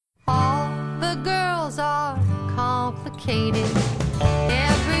the girls are complicated.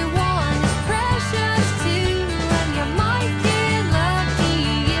 Everyone is precious too, and you might get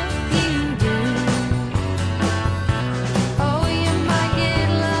lucky if you do. Oh, you might get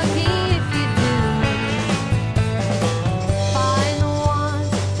lucky if you do. Find the one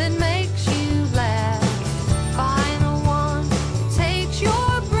that makes you laugh. Find the one that takes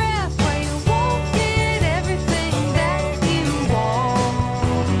your breath, where you won't get everything that you want.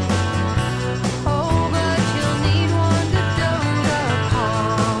 Oh, but you'll need one to dote upon.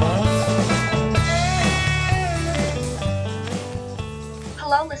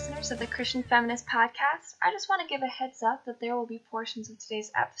 Hello, listeners of the Christian Feminist podcast. I just want to give a heads up that there will be portions of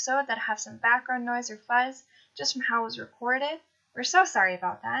today's episode that have some background noise or fuzz just from how it was recorded. We're so sorry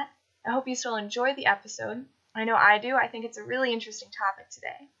about that. I hope you still enjoy the episode. I know I do. I think it's a really interesting topic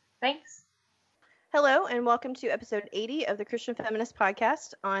today. Thanks. Hello, and welcome to episode 80 of the Christian Feminist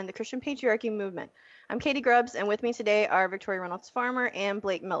podcast on the Christian Patriarchy movement. I'm Katie Grubbs, and with me today are Victoria Reynolds Farmer and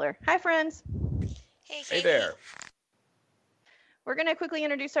Blake Miller. Hi, friends. Hey, Hey there. We're going to quickly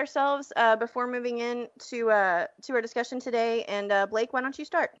introduce ourselves before moving in to our discussion today. And Blake, why don't you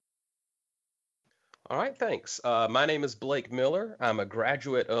start? All right, thanks. My name is Blake Miller. I'm a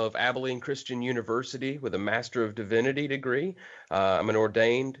graduate of Abilene Christian University with a Master of Divinity degree. I'm an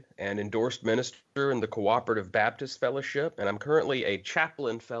ordained and endorsed minister in the Cooperative Baptist Fellowship, and I'm currently a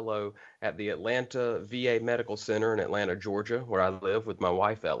chaplain fellow at the Atlanta VA Medical Center in Atlanta, Georgia, where I live with my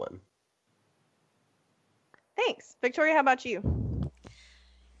wife, Ellen. Thanks. Victoria, how about you?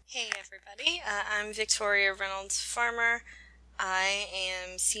 Hey everybody, I'm Victoria Reynolds Farmer. I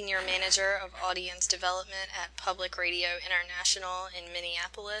am Senior Manager of Audience Development at Public Radio International in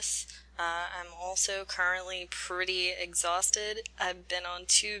Minneapolis. I'm also currently pretty exhausted. I've been on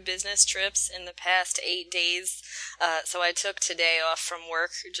 2 business trips in the past 8 days, so I took today off from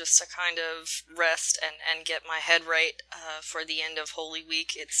work just to kind of rest and get my head right for the end of Holy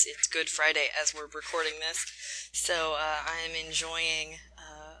Week. It's Good Friday as we're recording this, so I'm enjoying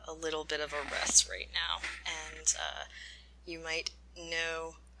a little bit of a rest right now, and you might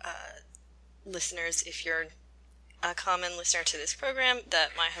know, listeners, if you're a common listener to this program, that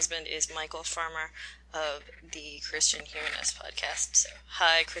my husband is Michael Farmer of the Christian Humanist podcast. So,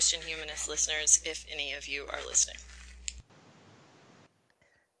 hi, Christian Humanist listeners, if any of you are listening.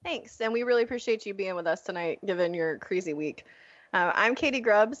 Thanks. And we really appreciate you being with us tonight, given your crazy week. I'm Katie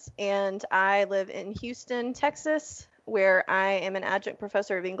Grubbs, and I live in Houston, Texas, where I am an adjunct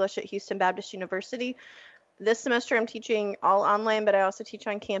professor of English at Houston Baptist University. This semester I'm teaching all online, but I also teach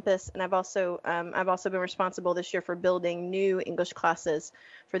on campus, and I've also been responsible this year for building new English classes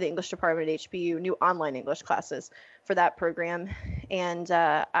for the English department at HBU, new online English classes for that program. And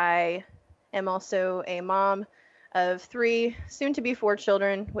I am also a mom of 3, soon to be 4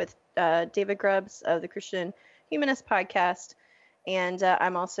 children with David Grubbs of the Christian Humanist podcast. And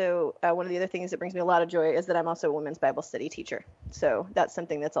I'm also, one of the other things that brings me a lot of joy is that I'm also a women's Bible study teacher. So that's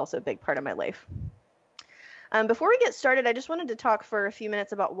something that's also a big part of my life. Before we get started, I just wanted to talk for a few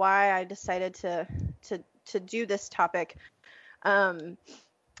minutes about why I decided to do this topic,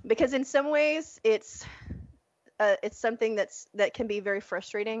 because in some ways it's something that can be very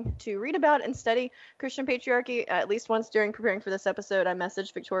frustrating to read about and study. Christian patriarchy. At least once during preparing for this episode, I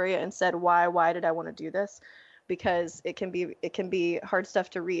messaged Victoria and said, why did I want to do this? Because it can be hard stuff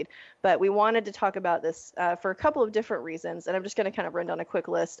to read. But we wanted to talk about this for a couple of different reasons, and I'm just going to kind of run down a quick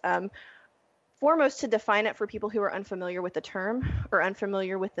list. Foremost, to define it for people who are unfamiliar with the term or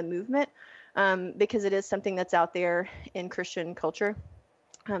unfamiliar with the movement, because it is something that's out there in Christian culture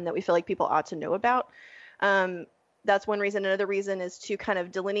that we feel like people ought to know about. That's one reason. Another reason is to kind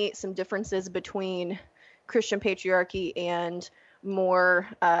of delineate some differences between Christian patriarchy and more,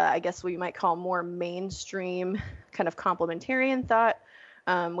 I guess what you might call more mainstream kind of complementarian thought,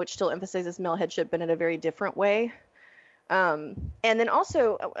 which still emphasizes male headship, but in a very different way. And then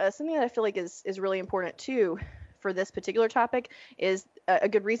also something that I feel like is really important too for this particular topic is a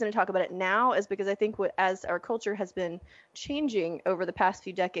good reason to talk about it now is because I think as our culture has been changing over the past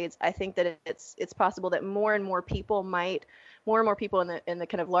few decades, I think that it's possible that more and more people in the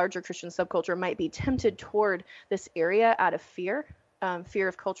kind of larger Christian subculture might be tempted toward this area out of fear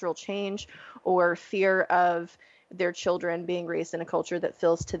of cultural change or fear of their children being raised in a culture that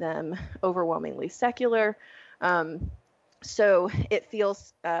feels to them overwhelmingly secular. So it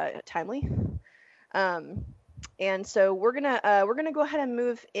feels timely. And so we're gonna go ahead and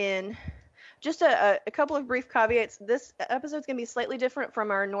move in. Just a couple of brief caveats. This episode's gonna be slightly different from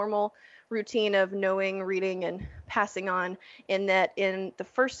our normal routine of knowing, reading, and passing on, in that in the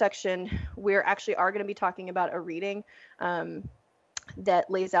first section, we actually are going to be talking about a reading that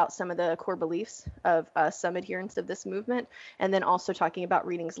lays out some of the core beliefs of some adherents of this movement, and then also talking about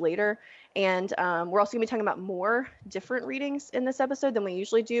readings later. And we're also going to be talking about more different readings in this episode than we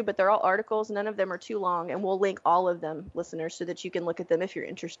usually do, but they're all articles. None of them are too long, and we'll link all of them, listeners, so that you can look at them if you're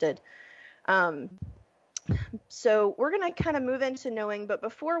interested. So we're going to kind of move into knowing, but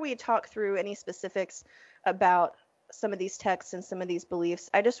before we talk through any specifics about some of these texts and some of these beliefs,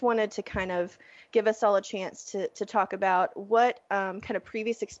 I just wanted to kind of give us all a chance to talk about what kind of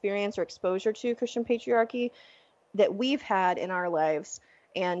previous experience or exposure to Christian patriarchy that we've had in our lives.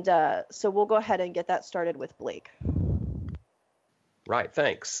 And so we'll go ahead and get that started with Blake. Right,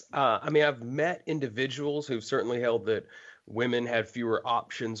 thanks. I mean, I've met individuals who've certainly held that women had fewer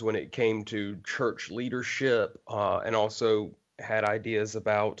options when it came to church leadership, and also had ideas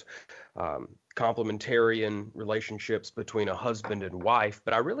about complementarian relationships between a husband and wife.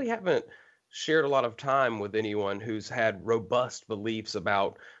 But I really haven't shared a lot of time with anyone who's had robust beliefs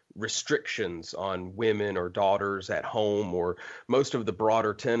about restrictions on women or daughters at home, or most of the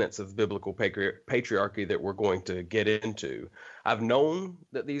broader tenets of biblical patriarchy that we're going to get into. I've known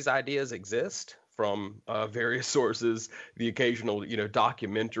that these ideas exist from various sources, the occasional,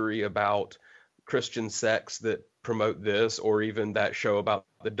 documentary about Christian sects that promote this, or even that show about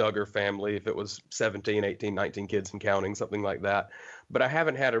the Duggar family, if it was 17, 18, 19 kids and counting, something like that. But I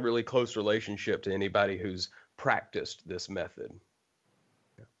haven't had a really close relationship to anybody who's practiced this method.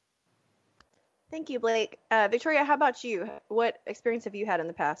 Thank you, Blake. Victoria, how about you? What experience have you had in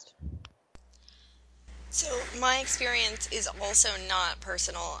the past? So my experience is also not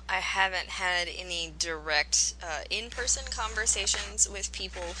personal. I haven't had any direct in-person conversations with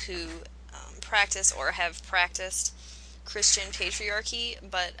people who practice or have practiced Christian patriarchy,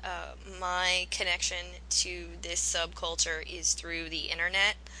 but my connection to this subculture is through the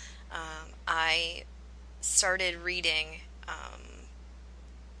internet. I started reading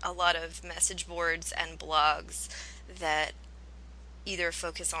a lot of message boards and blogs that either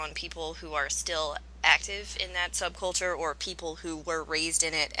focus on people who are still active in that subculture or people who were raised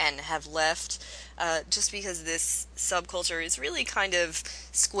in it and have left, just because this subculture is really kind of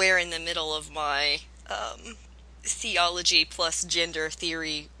square in the middle of my theology plus gender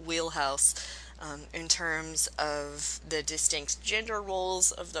theory wheelhouse, in terms of the distinct gender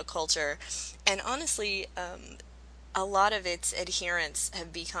roles of the culture. And honestly, a lot of its adherents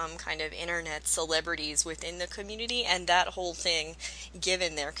have become kind of internet celebrities within the community, and that whole thing,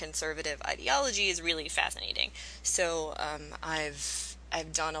 given their conservative ideology, is really fascinating. So I've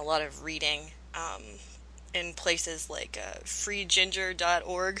done a lot of reading in places like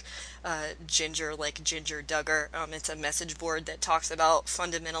freeginger.org, Ginger like Ginger Duggar. It's a message board that talks about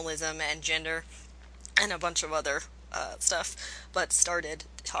fundamentalism and gender and a bunch of other stuff, but started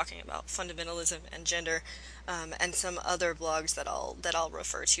talking about fundamentalism and gender, and some other blogs that I'll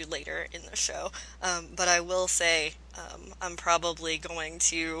refer to later in the show. But I will say I'm probably going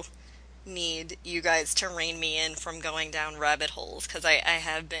to need you guys to rein me in from going down rabbit holes, because I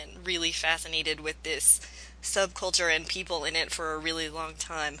have been really fascinated with this subculture and people in it for a really long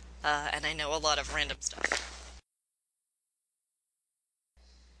time, and I know a lot of random stuff.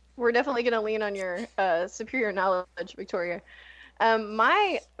 We're definitely going to lean on your superior knowledge, Victoria.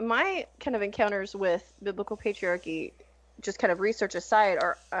 My kind of encounters with biblical patriarchy, just kind of research aside,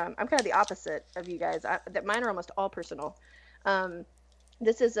 are I'm kind of the opposite of you guys. That mine are almost all personal.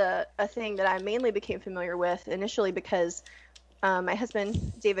 This is a thing that I mainly became familiar with initially because my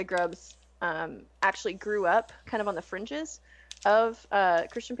husband, David Grubbs, actually grew up kind of on the fringes of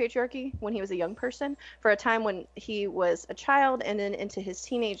Christian patriarchy when he was a young person, for a time when he was a child, and then into his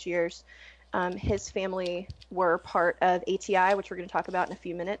teenage years. His family were part of ATI, which we're going to talk about in a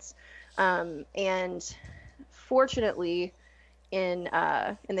few minutes. And fortunately, in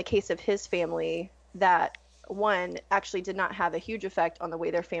the case of his family, that one actually did not have a huge effect on the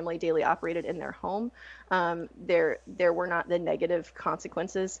way their family daily operated in their home. There were not the negative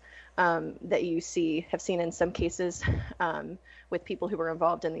consequences that you have seen in some cases with people who were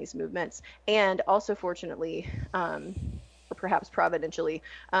involved in these movements. And also, fortunately, or perhaps providentially,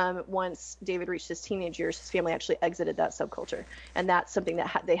 once David reached his teenage years, his family actually exited that subculture. And that's something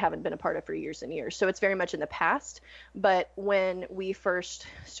that they haven't been a part of for years and years. So it's very much in the past. But when we first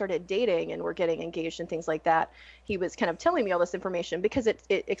started dating and were getting engaged and things like that, he was kind of telling me all this information because it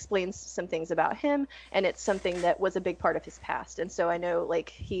explains some things about him, and it's something that was a big part of his past. And so I know, like,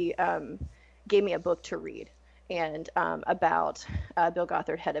 he gave me a book to read, and about Bill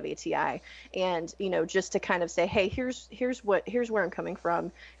Gothard, head of ATI, and just to kind of say, hey, here's where I'm coming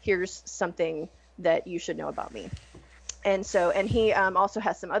from. Here's something that you should know about me. And he also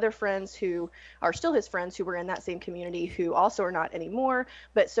has some other friends who are still his friends who were in that same community who also are not anymore.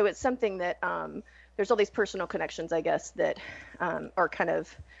 But so it's something that there's all these personal connections, I guess, that are kind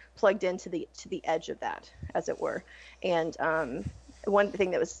of plugged into the edge of that, as it were. And one thing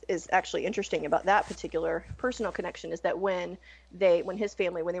that is actually interesting about that particular personal connection is that when they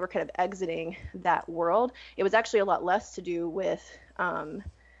were kind of exiting that world, it was actually a lot less to do with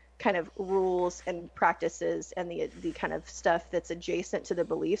kind of rules and practices and the kind of stuff that's adjacent to the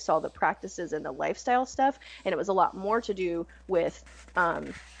beliefs, all the practices and the lifestyle stuff, and it was a lot more to do with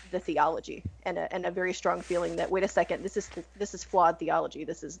the theology and a very strong feeling that, wait a second, this is flawed theology,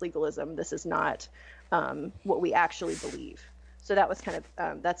 this is legalism, this is not what we actually believe. So that was kind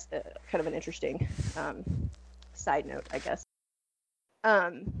of that's kind of an interesting side note, I guess.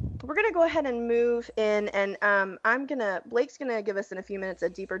 We're gonna go ahead and move in, and Blake's gonna give us in a few minutes a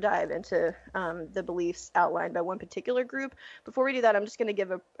deeper dive into the beliefs outlined by one particular group. Before we do that, I'm just gonna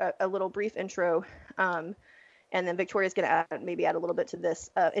give a little brief intro, and then Victoria's gonna add a little bit to this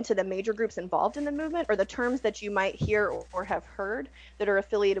into the major groups involved in the movement, or the terms that you might hear or have heard that are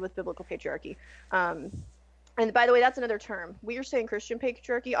affiliated with biblical patriarchy. And by the way, that's another term. We are saying Christian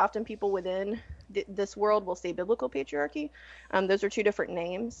patriarchy. Often people within this world will say biblical patriarchy. Those are two different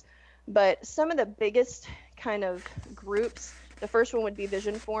names. But some of the biggest kind of groups, the first one would be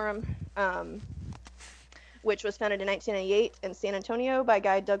Vision Forum, which was founded in 1998 in San Antonio by a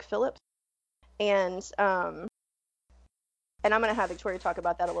guy, Doug Phillips. And I'm going to have Victoria talk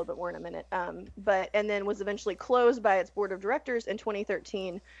about that a little bit more in a minute. And then was eventually closed by its board of directors in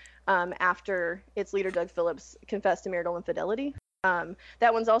 2013 after its leader, Doug Phillips, confessed to marital infidelity.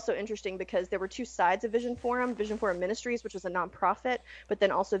 That one's also interesting because there were two sides of Vision Forum Ministries, which was a nonprofit, but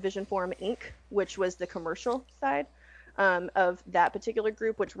then also Vision Forum Inc., which was the commercial side of that particular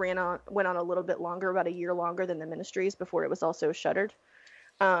group, which went on a little bit longer, about a year longer than the ministries before it was also shuttered.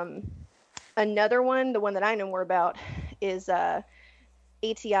 Another one, the one that I know more about, is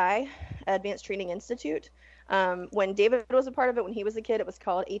ATI, Advanced Training Institute. When David was a part of it, when he was a kid, it was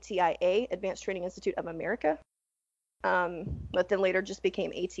called ATIA, Advanced Training Institute of America. But then later just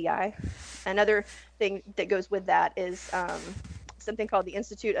became ATI. Another thing that goes with that is something called the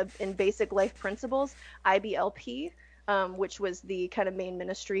Institute in Basic Life Principles, IBLP, which was the kind of main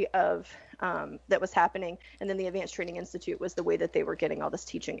ministry of that was happening. And then the Advanced Training Institute was the way that they were getting all this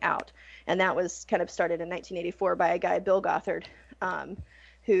teaching out. And that was kind of started in 1984 by a guy, Bill Gothard,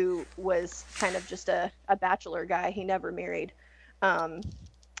 who was kind of just a bachelor guy. He never married.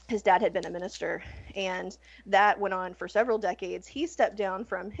 His dad had been a minister, and that went on for several decades. He stepped down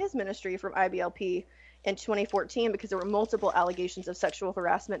from his ministry from IBLP in 2014 because there were multiple allegations of sexual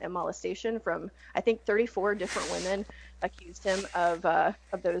harassment and molestation from, I think, 34 different women accused him of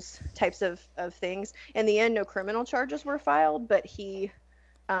those types of things. In the end, no criminal charges were filed, but he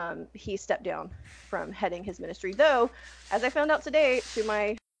stepped down from heading his ministry. Though, as I found out today, to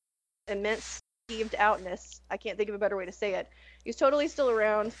my immense peeved outness, I can't think of a better way to say it, he's totally still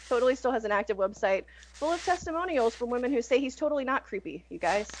around, totally still has an active website full of testimonials from women who say he's totally not creepy, you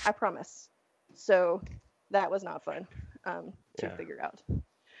guys, I promise. So that was not fun to figure out.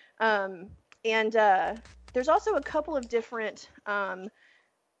 And there's also a couple of different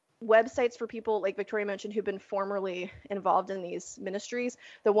websites for people, like Victoria mentioned, who've been formerly involved in these ministries.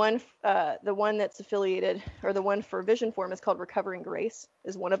 The one that's affiliated, or the one for Vision Forum, is called Recovering Grace,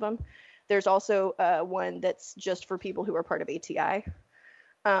 is one of them. There's also one that's just for people who are part of ATI.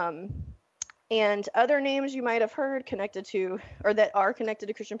 And other names you might have heard connected to, or that are connected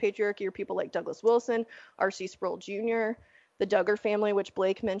to Christian patriarchy, are people like Douglas Wilson, R.C. Sproul Jr., the Duggar family, which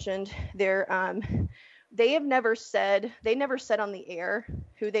Blake mentioned. They never said on the air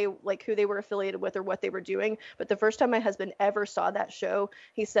who they were affiliated with or what they were doing. But the first time my husband ever saw that show,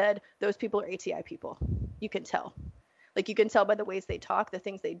 he said, those people are ATI people. You can tell. Like, you can tell by the ways they talk, the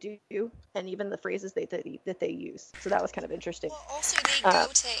things they do, and even the phrases that they use. So that was kind of interesting. Well, also they go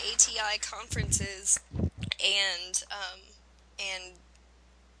to ATI conferences, and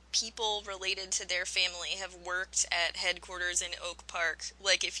people related to their family have worked at headquarters in Oak Park.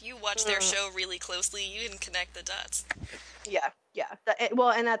 Like, if you watch their show really closely, you can connect the dots. Yeah.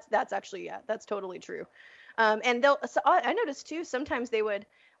 And that's actually, that's totally true. And I noticed too, sometimes they would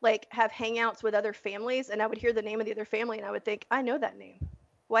like have hangouts with other families, and I would hear the name of the other family, and I would think, I know that name.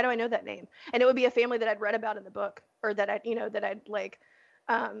 Why do I know that name? And it would be a family that I'd read about in the book, or that I'd like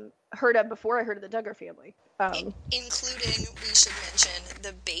heard of before I heard of the Duggar family. Including, we should mention,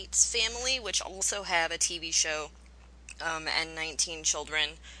 the Bates family, which also have a TV show, and 19 Children.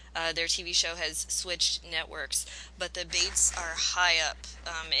 Their TV show has switched networks, but the Bates are high up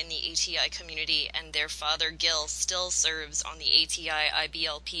in the ATI community, and their father, Gil, still serves on the ATI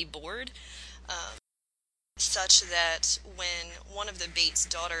IBLP board, such that when one of the Bates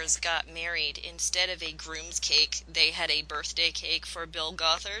daughters got married, instead of a groom's cake, they had a birthday cake for Bill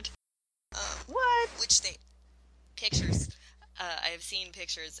Gothard. What? Which they... Pictures. I have seen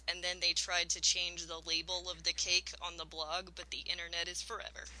pictures, and then they tried to change the label of the cake on the blog, but the internet is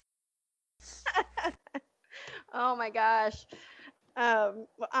forever. Oh my gosh. Well,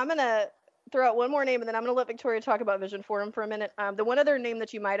 I'm going to throw out one more name, and then I'm going to let Victoria talk about Vision Forum for a minute. The one other name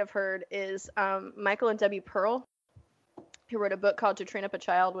that you might have heard is Michael and Debbie Pearl, who wrote a book called To Train Up a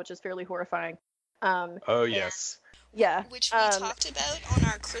Child, which is fairly horrifying. Oh, yes. Yeah. Which we talked about on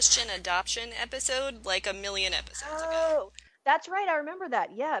our Christian adoption episode like a million episodes ago. Oh, that's right. I remember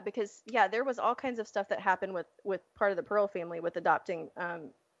that. Yeah, because there was all kinds of stuff that happened with part of the Pearl family with adopting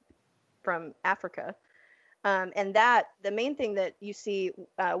from Africa. And that the main thing that you see,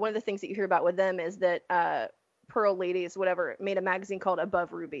 one of the things that you hear about with them is that Pearl ladies, whatever, made a magazine called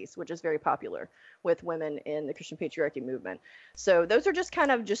Above Rubies, which is very popular with women in the Christian Patriarchy movement. So those are just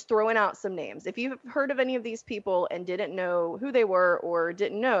kind of just throwing out some names. If you've heard of any of these people and didn't know who they were or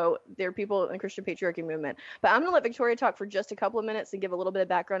didn't know, they're people in the Christian Patriarchy movement. But I'm going to let Victoria talk for just a couple of minutes and give a little bit of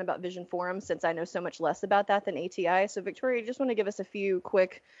background about Vision Forum, since I know so much less about that than ATI. So Victoria, you just want to give us a few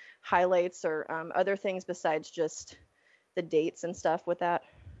quick highlights or other things besides just the dates and stuff with that?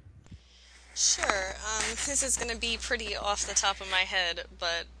 Sure. This is going to be pretty off the top of my head,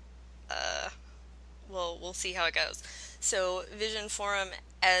 but we'll see how it goes. So Vision Forum,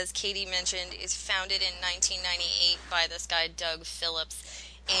 as Katie mentioned, is founded in 1998 by this guy Doug Phillips,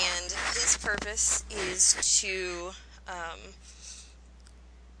 and his purpose is to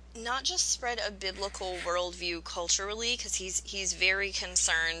not just spread a biblical worldview culturally, because he's very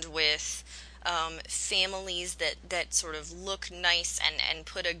concerned with families that sort of look nice and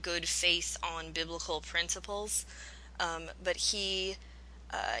put a good face on biblical principles. But he's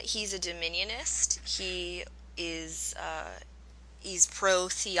a dominionist. He's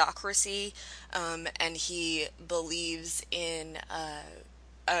pro-theocracy, and he believes in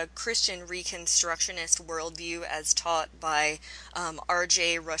a Christian Reconstructionist worldview as taught by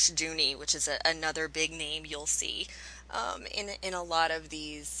R.J. Rushdoony, which is another big name you'll see in a lot of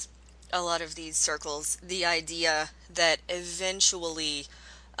these circles. The idea that eventually,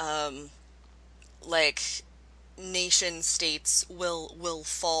 nation states will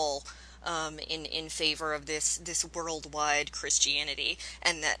fall in favor of this worldwide Christianity,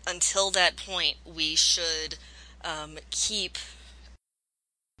 and that until that point we should keep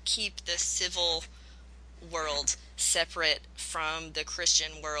the civil world separate from the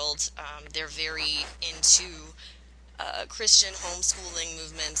Christian world. They're very into Christian homeschooling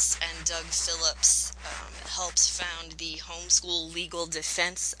movements, and Doug Phillips helps found the Homeschool Legal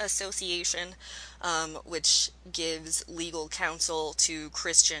Defense Association, which gives legal counsel to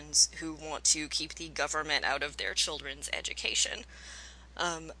Christians who want to keep the government out of their children's education.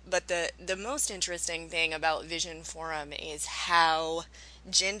 But the most interesting thing about Vision Forum is how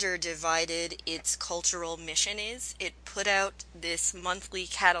gender divided its cultural mission is. It put out this monthly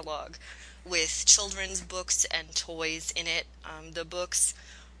catalog with children's books and toys in it. The books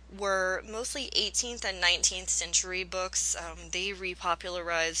were mostly 18th and 19th century books. They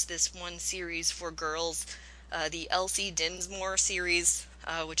repopularized this one series for girls, the Elsie Dinsmore series,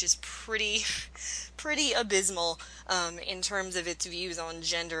 which is pretty abysmal in terms of its views on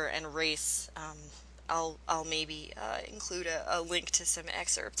gender and race. I'll maybe include a link to some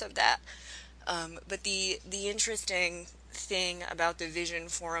excerpts of that. But the interesting thing about the Vision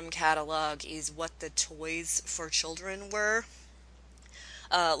Forum catalog is what the toys for children were.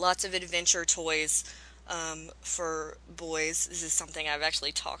 Lots of adventure toys for boys. This is something I've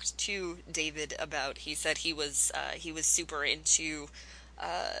actually talked to David about. He said he was super into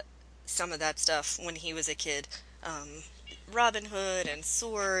some of that stuff when he was a kid. Robin Hood and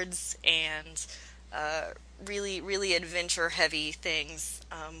swords and really adventure heavy things,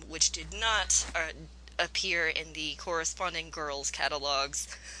 which did not appear in the corresponding girls catalogs.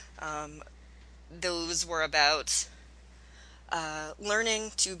 Those were about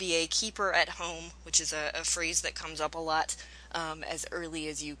learning to be a keeper at home, which is a phrase that comes up a lot, as early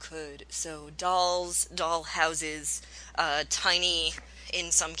as you could. So dolls, doll houses, tiny,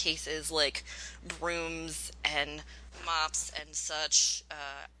 in some cases, like brooms and mops and such,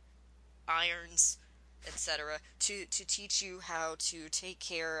 irons, etc., to teach you how to take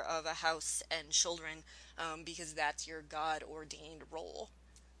care of a house and children, because that's your God-ordained role.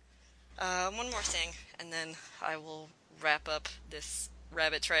 One more thing, and then I will wrap up this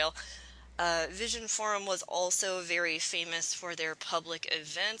rabbit trail. Vision Forum was also very famous for their public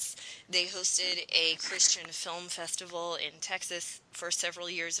events. They hosted a Christian film festival in Texas for several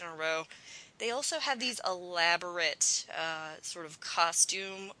years in a row. They also have these elaborate sort of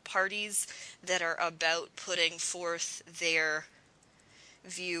costume parties that are about putting forth their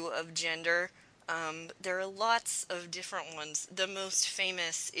view of gender. There are lots of different ones. The most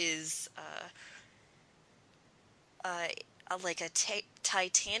famous is like a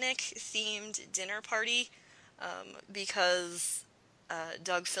Titanic-themed dinner party, because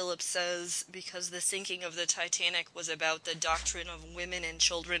Doug Phillips says because the sinking of the Titanic was about the doctrine of women and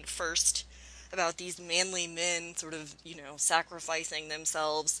children first, about these manly men sort of, sacrificing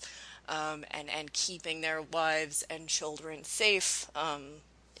themselves and keeping their wives and children safe.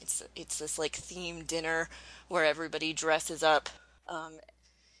 It's this like themed dinner where everybody dresses up.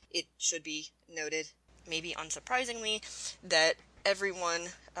 It should be noted, maybe unsurprisingly, that everyone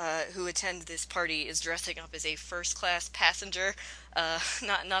who attends this party is dressing up as a first-class passenger.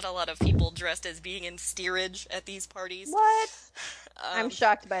 Not a lot of people dressed as being in steerage at these parties. What? I'm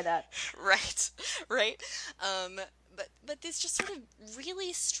shocked by that. Right. But this just sort of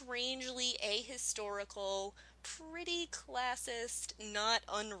really strangely ahistorical, pretty classist, not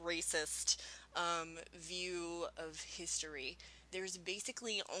unracist view of history. There's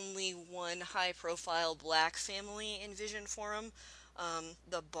basically only one high-profile black family in Vision Forum,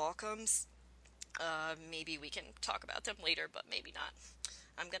 the Balkums. Maybe we can talk about them later, but maybe not.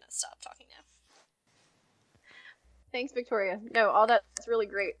 I'm gonna stop talking now. Thanks, Victoria. No, all that's really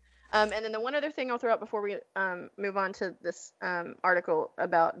great. And then the one other thing I'll throw out before we move on to this article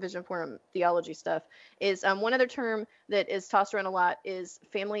about Vision Forum theology stuff is one other term that is tossed around a lot is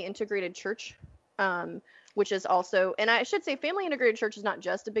family integrated church, which is also, and I should say family integrated church is not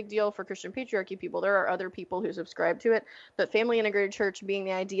just a big deal for Christian Patriarchy people. There are other people who subscribe to it, but family integrated church being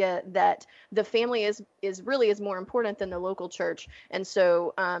the idea that the family is really more important than the local church. And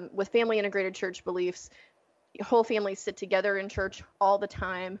so with family integrated church beliefs, whole families sit together in church all the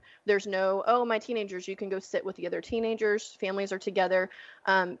time. There's no, oh, my teenagers, you can go sit with the other teenagers. Families are together.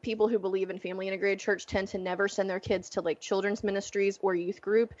 People who believe in family integrated church tend to never send their kids to like children's ministries or youth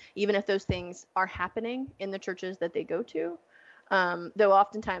group, even if those things are happening in the churches that they go to. Though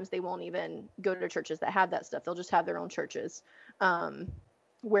oftentimes they won't even go to churches that have that stuff. They'll just have their own churches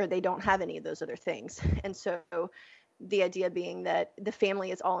where they don't have any of those other things. And so the idea being that the family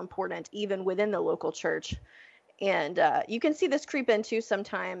is all important, even within the local church. And you can see this creep in too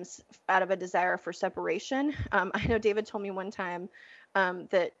sometimes out of a desire for separation. I know David told me one time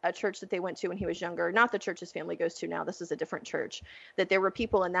that a church that they went to when he was younger, not the church his family goes to now, this is a different church, that there were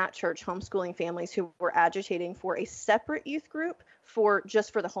people in that church, homeschooling families, who were agitating for a separate youth group for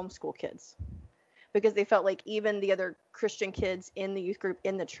the homeschool kids. Because they felt like even the other Christian kids in the youth group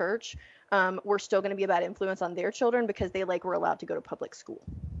in the church were still going to be a bad influence on their children because they were allowed to go to public school.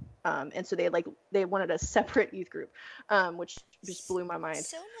 And so they wanted a separate youth group, which just blew my mind.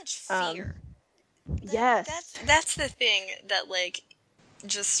 So much fear. Yes. That's the thing that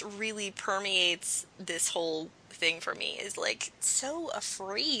just really permeates this whole thing for me, is so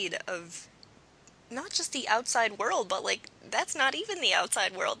afraid of not just the outside world, but that's not even the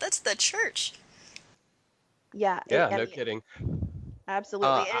outside world. That's the church. Yeah. No kidding.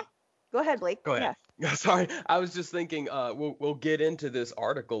 Absolutely. Go ahead, Blake. Go ahead. Yeah. Sorry, I was just thinking we'll get into this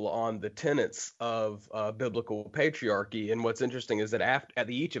article on the tenets of biblical patriarchy, and what's interesting is that at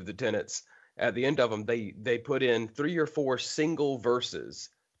each of the tenets, at the end of them, they put in 3 or 4 single verses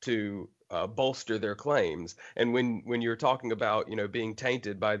to bolster their claims. And when you're talking about being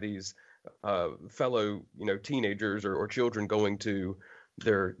tainted by these fellow teenagers or children going to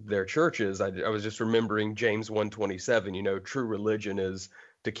their churches, I was just remembering James 1:27. True religion is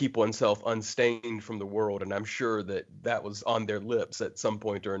to keep oneself unstained from the world, and I'm sure that was on their lips at some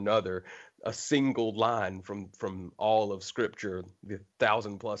point or another. A single line from all of Scripture, the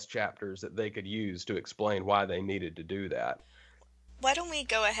 1,000+ chapters that they could use to explain why they needed to do that. Why don't we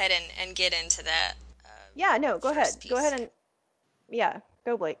go ahead and get into that? Go ahead. Piece. Go ahead and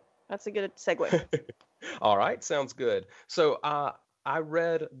go, Blake. That's a good segue. All right, sounds good. So I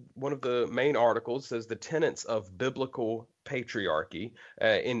read one of the main articles, says the tenets of biblical patriarchy,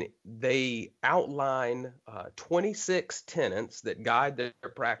 and they outline 26 tenets that guide their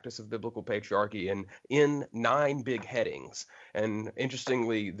practice of biblical patriarchy in 9 big headings. And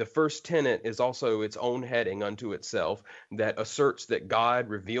interestingly, the first tenet is also its own heading unto itself, that asserts that God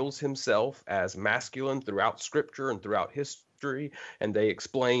reveals himself as masculine throughout Scripture and throughout history. And they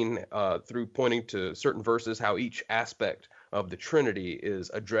explain through pointing to certain verses how each aspect of the Trinity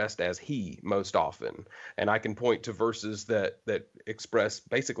is addressed as he most often. And I can point to verses that express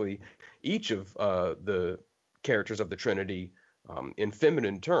basically each of the characters of the Trinity in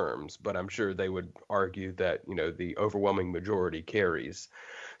feminine terms, but I'm sure they would argue that, the overwhelming majority carries.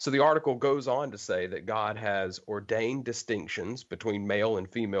 So the article goes on to say that God has ordained distinctions between male and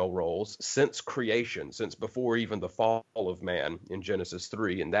female roles since creation, since before even the fall of man in Genesis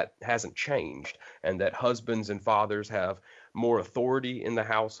 3, and that hasn't changed, and that husbands and fathers have more authority in the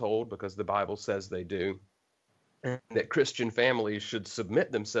household because the Bible says they do, and that Christian families should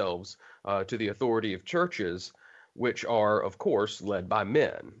submit themselves to the authority of churches, which are, of course, led by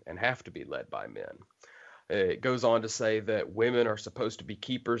men and have to be led by men. It goes on to say that women are supposed to be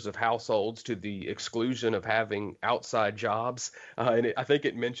keepers of households to the exclusion of having outside jobs. I think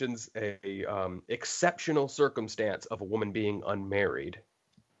it mentions a exceptional circumstance of a woman being unmarried.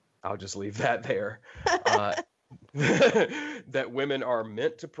 I'll just leave that there. That women are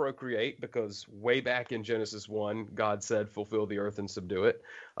meant to procreate because way back in Genesis 1, God said, fulfill the earth and subdue it,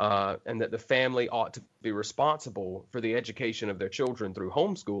 and that the family ought to be responsible for the education of their children through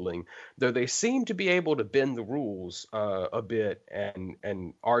homeschooling, though they seem to be able to bend the rules a bit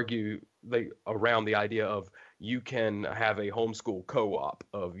and argue around the idea of you can have a homeschool co-op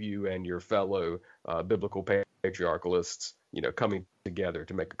of you and your fellow biblical patriarchalists, coming together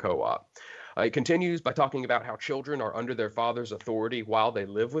to make a co-op. It continues by talking about how children are under their father's authority while they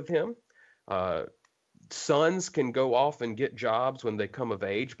live with him. Sons can go off and get jobs when they come of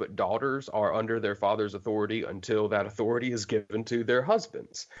age, but daughters are under their father's authority until that authority is given to their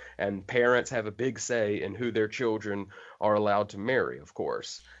husbands. And parents have a big say in who their children are allowed to marry, of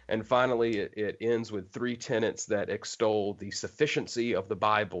course. And finally, it ends with 3 tenets that extol the sufficiency of the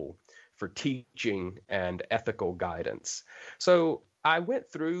Bible for teaching and ethical guidance. So I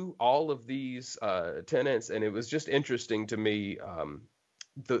went through all of these tenets, and it was just interesting to me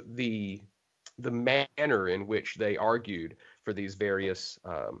the manner in which they argued for these various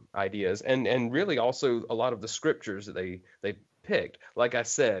ideas, and really also a lot of the scriptures that they picked. Like I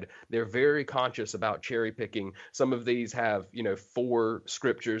said, they're very conscious about cherry picking. Some of these have 4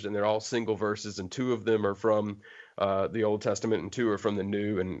 scriptures, and they're all single verses, and 2 of them are from the Old Testament and 2 are from the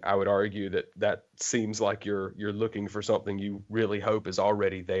New. And I would argue that seems like you're looking for something you really hope is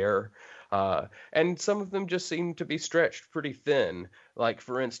already there. And some of them just seem to be stretched pretty thin. Like,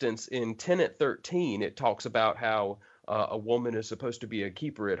 for instance, in Tenet 13, it talks about how a woman is supposed to be a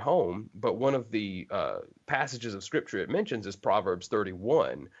keeper at home, but one of the passages of scripture it mentions is Proverbs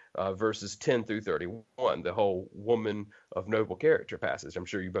 31, verses 10 through 31, the whole woman of noble character passage I'm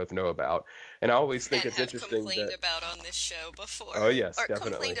sure you both know about. And I always think it's interesting complained that... about on this show before. Oh, yes, Or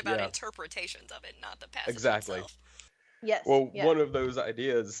definitely. complained about Yeah, interpretations of it, not the passage exactly. itself. Yes. Well, Yeah. one of those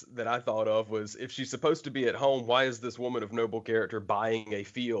ideas that I thought of was, if she's supposed to be at home, why is this woman of noble character buying a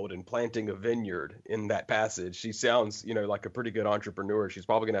field and planting a vineyard in that passage? She sounds, like a pretty good entrepreneur. She's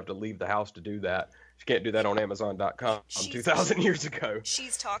probably going to have to leave the house to do that. She can't do that on Amazon.com 2,000 years ago.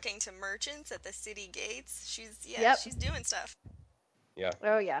 She's talking to merchants at the city gates. She's doing stuff. Yeah.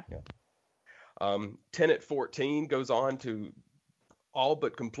 Oh, yeah. Tenet 14 goes on to all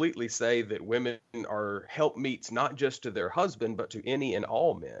but completely say that women are helpmeets not just to their husband, but to any and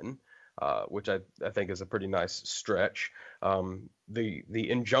all men, which I think is a pretty nice stretch. The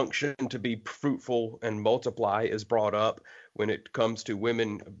injunction to be fruitful and multiply is brought up when it comes to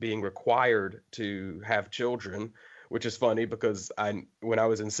women being required to have children, which is funny because when I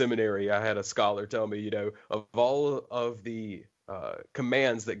was in seminary, I had a scholar tell me, of all of the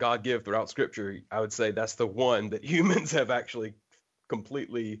commands that God gives throughout Scripture, I would say that's the one that humans have actually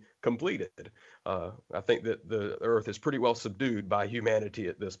completely completed. I think that the earth is pretty well subdued by humanity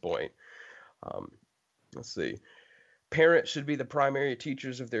at this point. Let's see. Parents should be the primary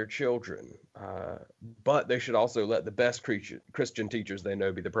teachers of their children, but they should also let the best Christian teachers they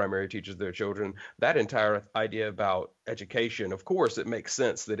know be the primary teachers of their children. That entire idea about education, of course, it makes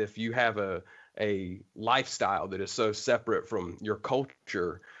sense that if you have a lifestyle that is so separate from your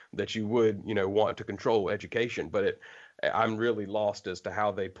culture that you would, want to control education, but I'm really lost as to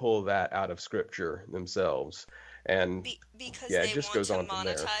how they pull that out of Scripture themselves. And because yeah, they it just want goes to on from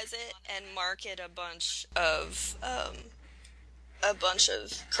there. monetize it and market a bunch of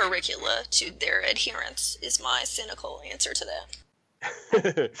curricula to their adherents is my cynical answer to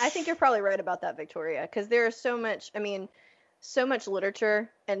that. I think you're probably right about that, Victoria, because there is so much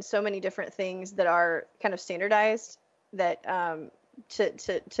literature and so many different things that are kind of standardized that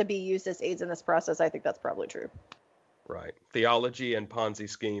to be used as aids in this process. I think that's probably true. Right. Theology and Ponzi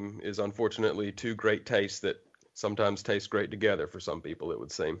scheme is unfortunately two great tastes that sometimes taste great together for some people, it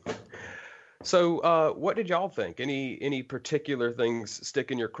would seem. So, what did y'all think? Any particular things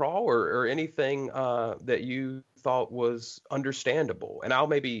stick in your craw, or anything that you thought was understandable? And I'll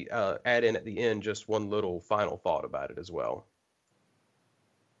maybe add in at the end just one little final thought about it as well.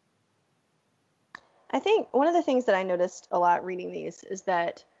 I think one of the things that I noticed a lot reading these is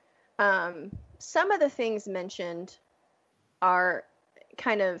that some of the things mentioned are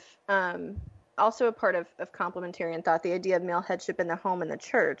kind of also a part of complementarian thought, the idea of male headship in the home and the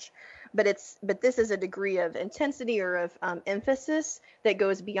church, but this is a degree of intensity or of emphasis that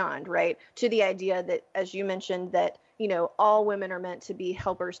goes beyond, right, to the idea that, as you mentioned, that all women are meant to be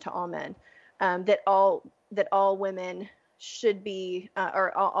helpers to all men, that all women should be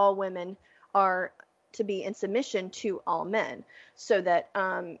or all women are to be in submission to all men, so that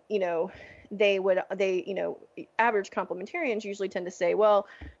average complementarians usually tend to say, well,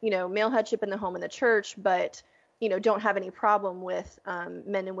 male headship in the home and the church, but don't have any problem with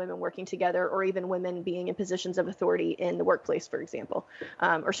men and women working together, or even women being in positions of authority in the workplace, for example,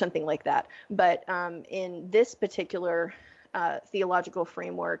 or something like that. But in this particular theological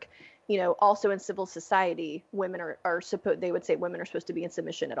framework, also in civil society, they would say women are supposed to be in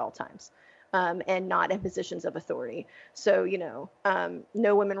submission at all times. And not in positions of authority. So,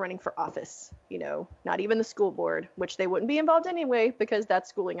 no women running for office, not even the school board, which they wouldn't be involved anyway because that's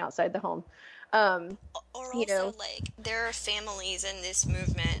schooling outside the home. Or also, like, there are families in this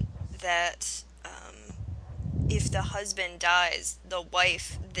movement that if the husband dies, the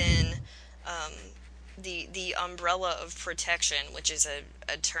wife then the umbrella of protection, which is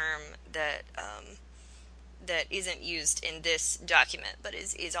a term that that isn't used in this document, but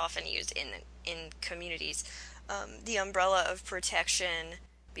is often used in communities. The umbrella of protection,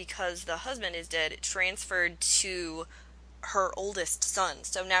 because the husband is dead, transferred to her oldest son.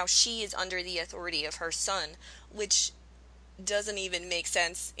 So now she is under the authority of her son, which doesn't even make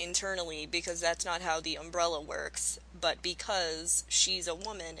sense internally because that's not how the umbrella works. But because she's a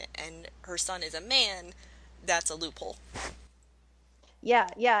woman and her son is a man, that's a loophole. Yeah,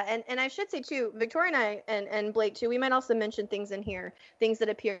 and I should say too, Victoria and I and Blake too, we might also mention things in here, things that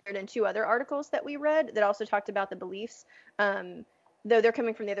appeared in 2 other articles that we read that also talked about the beliefs, though they're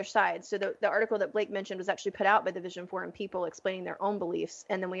coming from the other side. So the article that Blake mentioned was actually put out by the Vision Forum people explaining their own beliefs.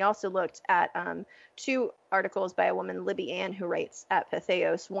 And then we also looked at 2 articles by a woman, Libby Ann, who writes at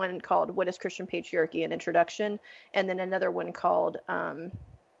Patheos, one called What is Christian Patriarchy? An Introduction, and then another one called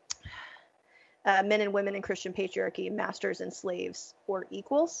Men and Women in Christian Patriarchy, Masters and Slaves or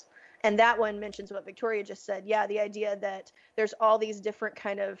Equals. And that one mentions what Victoria just said. Yeah, the idea that there's all these different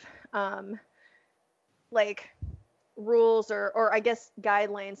kind of like rules or I guess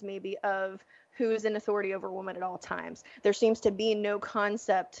guidelines maybe of who's in authority over a woman at all times. There seems to be no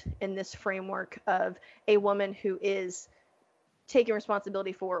concept in this framework of a woman who is taking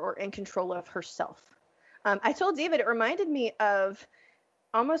responsibility for or in control of herself. I told David it reminded me of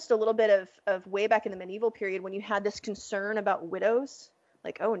almost a little bit of way back in the medieval period when you had this concern about widows.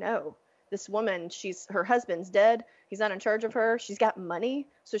 Like, oh no, this woman, her husband's dead. He's not in charge of her. She's got money,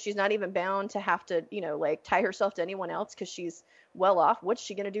 so she's not even bound to have to, like tie herself to anyone else because she's well off. What's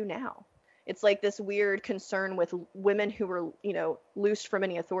she going to do now? It's like this weird concern with women who were, loosed from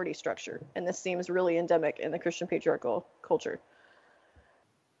any authority structure. And this seems really endemic in the Christian patriarchal culture.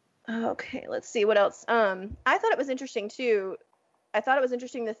 Okay, let's see what else. I thought it was interesting too.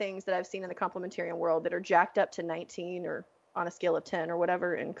 The things that I've seen in the complementarian world that are jacked up to 19 or on a scale of 10 or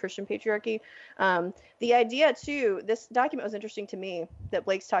whatever in Christian patriarchy. The idea too, this document was interesting to me that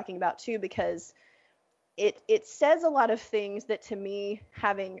Blake's talking about too, because it says a lot of things that to me,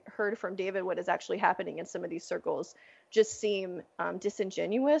 having heard from David what is actually happening in some of these circles, just seem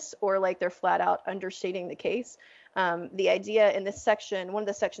disingenuous or like they're flat out understating the case. The idea in this section, one of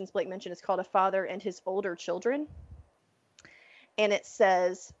the sections Blake mentioned is called A Father and His Older Children. And it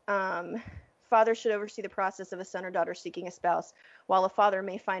says, father should oversee the process of a son or daughter seeking a spouse, while a father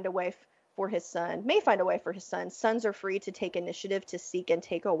may find a wife for his son. Sons are free to take initiative to seek and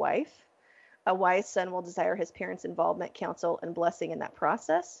take a wife. A wise son will desire his parents' involvement, counsel, and blessing in that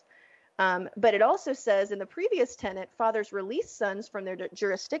process. But it also says in the previous tenet, fathers release sons from their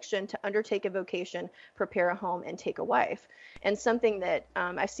jurisdiction to undertake a vocation, prepare a home, and take a wife. And something that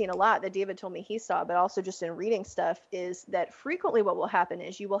I've seen a lot that David told me he saw, but also just in reading stuff, is that frequently what will happen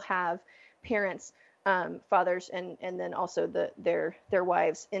is you will have parents, fathers, and then also their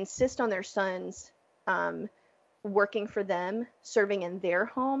wives insist on their sons working for them, serving in their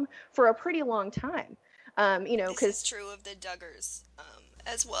home for a pretty long time. This is true of the Duggars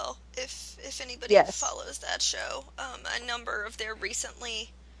as well. If anybody follows that show, a number of their recently,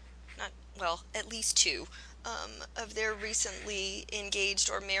 at least 2 of their recently engaged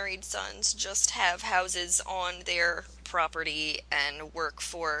or married sons just have houses on their property and work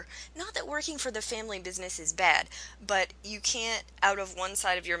for, not that working for the family business is bad, but you can't out of one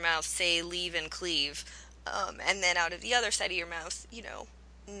side of your mouth say leave and cleave, and then out of the other side of your mouth,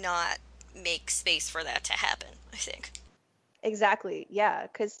 not make space for that to happen, I think. Exactly. Yeah.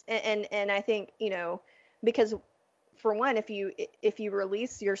 Because and I think because for one, if you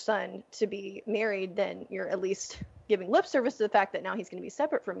release your son to be married, then you're at least giving lip service to the fact that now he's going to be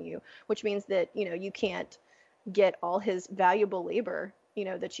separate from you, which means that you can't get all his valuable labor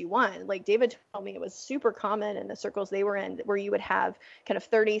that you want. Like David told me, it was super common in the circles they were in, where you would have kind of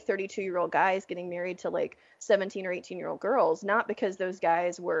 32-year-old guys getting married to like 17 or 18-year-old girls, not because those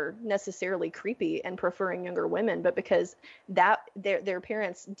guys were necessarily creepy and preferring younger women, but because that their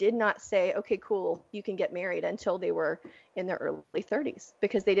parents did not say, okay, cool, you can get married, until they were in their early 30s,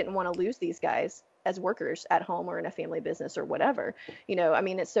 because they didn't want to lose these guys as workers at home or in a family business or whatever. I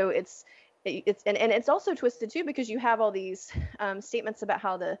mean, it's also twisted too, because you have all these statements about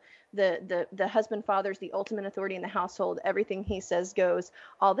how the husband father's the ultimate authority in the household, everything he says goes,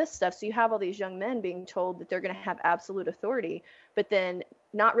 all this stuff. So you have all these young men being told that they're going to have absolute authority, but then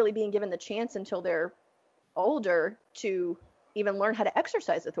not really being given the chance until they're older to even learn how to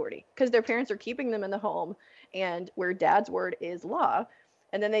exercise authority, because their parents are keeping them in the home, and where dad's word is law.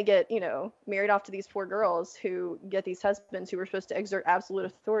 And then they get, married off to these poor girls who get these husbands who are supposed to exert absolute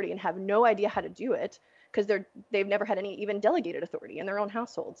authority and have no idea how to do it, because they've never had any even delegated authority in their own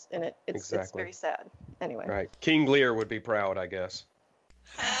households. And it's very sad. Anyway. Right. King Lear would be proud, I guess.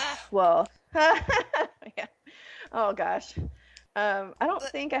 Well, yeah. Oh gosh. I don't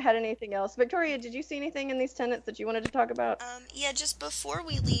think I had anything else. Victoria, did you see anything in these tenets that you wanted to talk about? Yeah, just before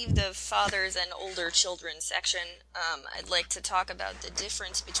we leave the fathers and older children section, I'd like to talk about the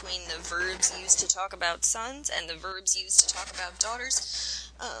difference between the verbs used to talk about sons and the verbs used to talk about daughters.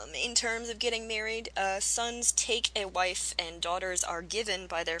 In terms of getting married, sons take a wife and daughters are given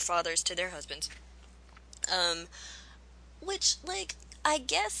by their fathers to their husbands. Which, I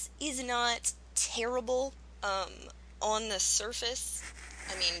guess is not terrible, on the surface.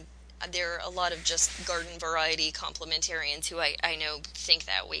 I mean, there are a lot of just garden variety complementarians who I know think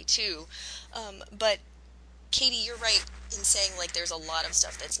that way too. But Katie, you're right in saying there's a lot of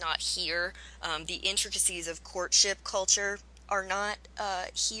stuff that's not here. The intricacies of courtship culture are not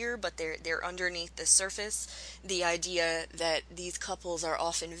here, but they're underneath the surface. The idea that these couples are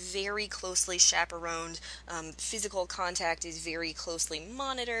often very closely chaperoned, physical contact is very closely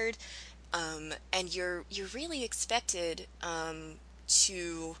monitored, and you're really expected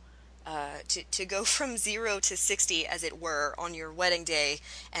to go from 0 to 60, as it were, on your wedding day,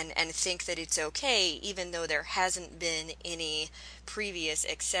 and think that it's okay, even though there hasn't been any previous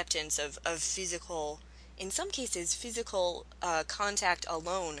acceptance of physical, in some cases, physical contact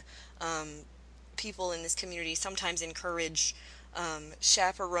alone. People in this community sometimes encourage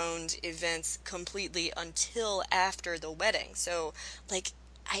chaperoned events completely until after the wedding. So,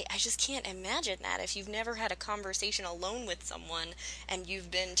 I just can't imagine that if you've never had a conversation alone with someone and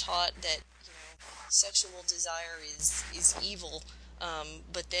you've been taught that sexual desire is evil,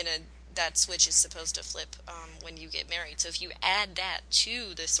 but then that switch is supposed to flip when you get married. So if you add that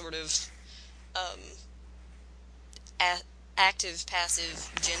to the sort of active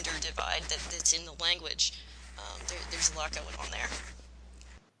passive gender divide that's in the language, there's a lot going on there.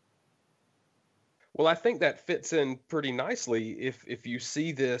 Well, I think that fits in pretty nicely if you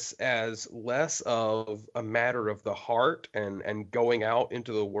see this as less of a matter of the heart and going out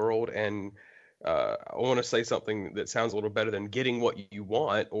into the world and I want to say something that sounds a little better than getting what you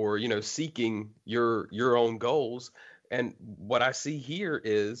want, or seeking your own goals. And what I see here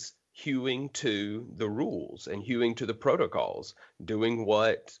is hewing to the rules and hewing to the protocols, doing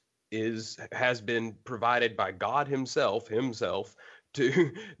what has been provided by God himself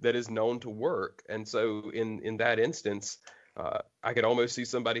to that is known to work. And so in that instance, I could almost see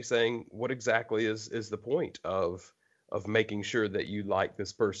somebody saying, what exactly is the point of making sure that you like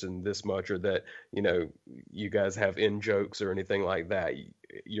this person this much, or that you guys have in jokes or anything like that?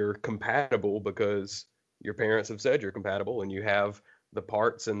 You're compatible because your parents have said you're compatible, and you have the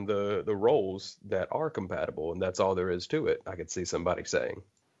parts and the roles that are compatible, and that's all there is to it, I could see somebody saying.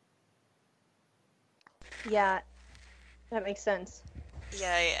 Yeah, that makes sense.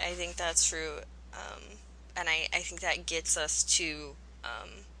 Yeah, I think that's true, and I think that gets us to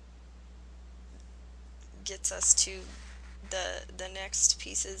the next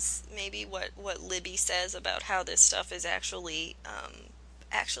pieces, maybe what Libby says about how this stuff is actually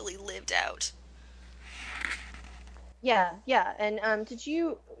lived out. Yeah. And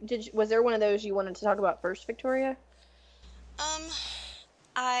was there one of those you wanted to talk about first, Victoria? Um,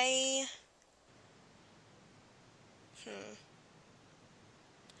 I, hmm,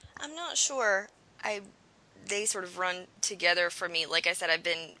 I'm not sure. They sort of run together for me. Like I said, I've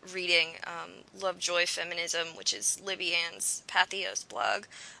been reading Love, Joy, Feminism, which is Libby Ann's Pathos blog,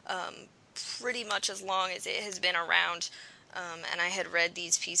 pretty much as long as it has been around. And I had read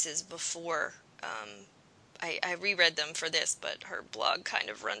these pieces before. I reread them for this, but her blog kind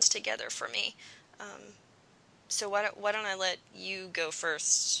of runs together for me. So why don't I let you go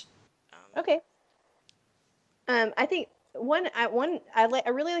first? Okay. I think I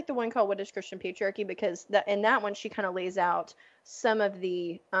really like the one called "What is Christian Patriarchy" because in that one she kind of lays out some of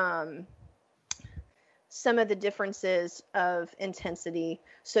the differences of intensity,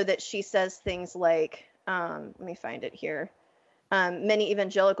 so that she says things like, let me find it here. Many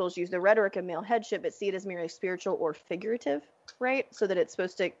evangelicals use the rhetoric of male headship, but see it as merely spiritual or figurative, right? So that it's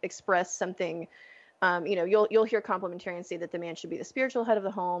supposed to express something. You'll hear complementarians say that the man should be the spiritual head of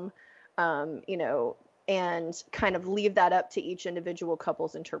the home, um, you know, and kind of leave that up to each individual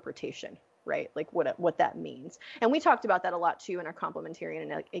couple's interpretation, right? Like what that means. And we talked about that a lot too in our complementarian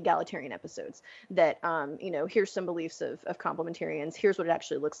and egalitarian episodes. That here's some beliefs of complementarians. Here's what it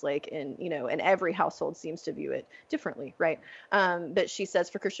actually looks like, and every household seems to view it differently, right? But she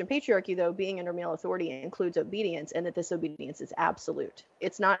says for Christian patriarchy, though, being under male authority includes obedience, and that this obedience is absolute.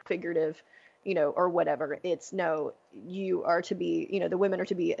 It's not figurative, or whatever. It's no, you are to be, the women are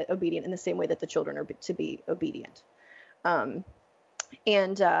to be obedient in the same way that the children are to be obedient.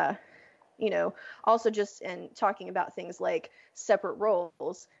 And also just in talking about things like separate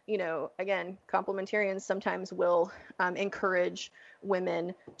roles, again, complementarians sometimes will encourage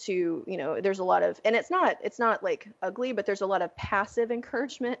women to, there's a lot of, and it's not like ugly, but there's a lot of passive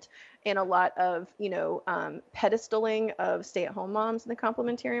encouragement and a lot of, pedestaling of stay-at-home moms in the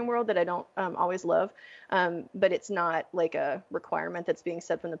complementarian world that I don't always love. But it's not like a requirement that's being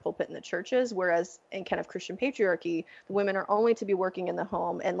said from the pulpit in the churches. Whereas in kind of Christian patriarchy, the women are only to be working in the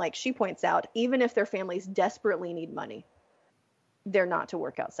home. And like she points out, even if their families desperately need money, they're not to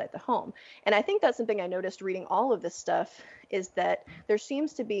work outside the home. And I think that's something I noticed reading all of this stuff, is that there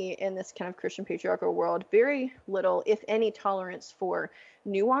seems to be in this kind of Christian patriarchal world very little, if any, tolerance for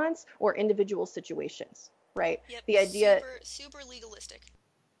nuance or individual situations, right? Yep, The idea, super legalistic.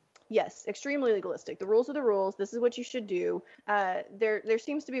 yes, extremely legalistic. The rules are the rules. This is what you should do. There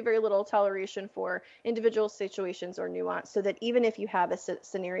seems to be very little toleration for individual situations or nuance, so that even if you have a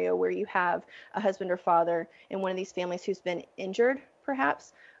scenario where you have a husband or father in one of these families who's been injured,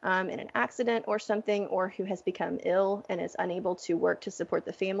 perhaps in an accident or something, or who has become ill and is unable to work to support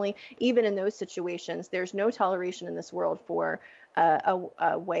the family, even in those situations, there's no toleration in this world for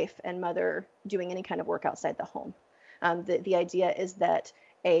a wife and mother doing any kind of work outside the home. The idea is that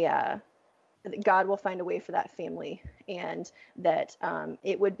God will find a way for that family, and that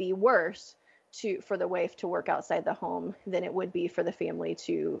it would be worse for the wife to work outside the home than it would be for the family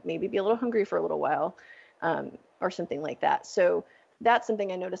to maybe be a little hungry for a little while, or something like that. So that's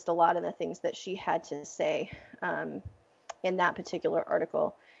something I noticed a lot in the things that she had to say in that particular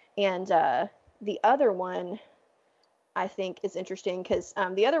article. And the other one I think is interesting, because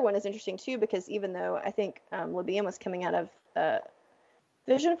the other one is interesting too, because even though I think Libby Ann was coming out of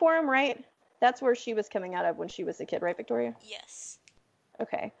Vision Forum, right? That's where she was coming out of when she was a kid, right, Victoria? Yes.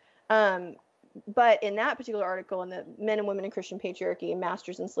 Okay. But in that particular article, in the Men and Women in Christian Patriarchy,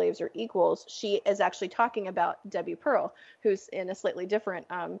 Masters and Slaves are Equals, she is actually talking about Debbie Pearl, who's in a slightly different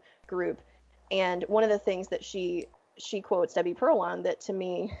group. And one of the things that she quotes Debbie Pearl on that to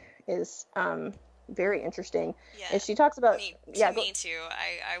me is very interesting, Yeah. is she talks about Me too.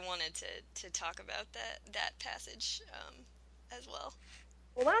 I wanted to talk about that passage as well.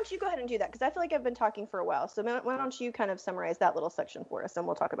 Well, why don't you go ahead and do that? Because I feel like I've been talking for a while. So why don't you kind of summarize that little section for us, and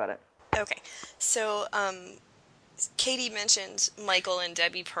we'll talk about it. Okay. So Katie mentioned Michael and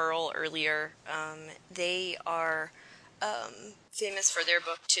Debbie Pearl earlier. They are famous for their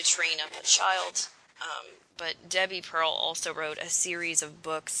book To Train Up a Child. But Debbie Pearl also wrote a series of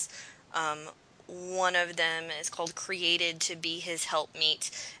books. One of them is called Created to Be His Helpmeet,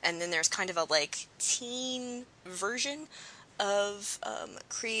 and then there's kind of a teen version of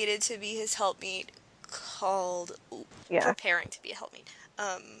Created to Be His Helpmeet called Preparing to Be a Helpmeet.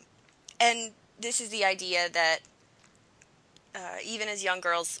 And this is the idea that even as young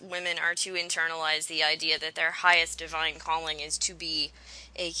girls, women are to internalize the idea that their highest divine calling is to be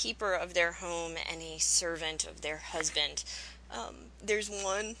a keeper of their home and a servant of their husband. There's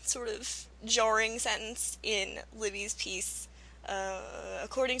one sort of jarring sentence in Libby's piece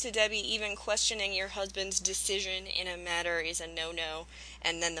According to Debbie, even questioning your husband's decision in a matter is a no-no.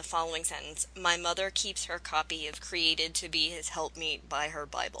 And then the following sentence, my mother keeps her copy of Created to be His Helpmeet by her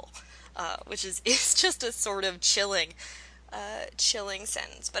Bible, which is it's just a sort of chilling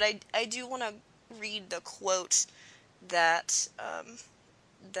sentence. But I do want to read the quote that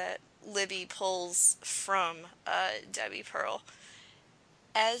that Libby pulls from Debbie Pearl.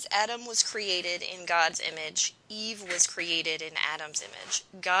 As Adam was created in God's image, Eve was created in Adam's image.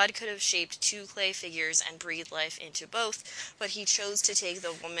 God could have shaped two clay figures and breathed life into both, but he chose to take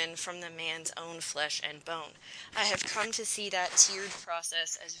the woman from the man's own flesh and bone. I have come to see that tiered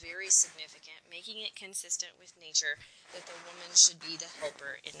process as very significant, making it consistent with nature that the woman should be the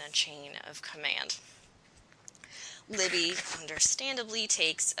helper in the chain of command. Libby, understandably,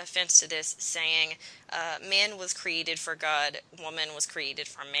 takes offense to this, saying, man was created for God, woman was created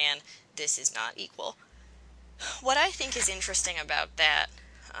for man, this is not equal. What I think is interesting about that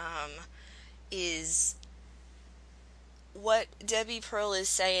is what Debbie Pearl is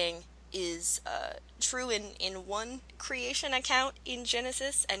saying is true in one creation account in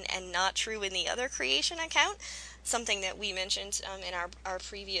Genesis and not true in the other creation account. Something that we mentioned in our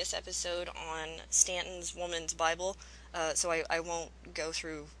previous episode on Stanton's Woman's Bible, so I won't go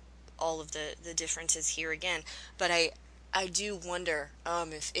through all of the differences here again, but I do wonder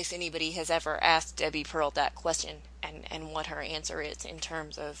if anybody has ever asked Debbie Pearl that question and what her answer is in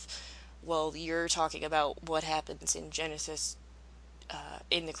terms of, well, you're talking about what happens in Genesis,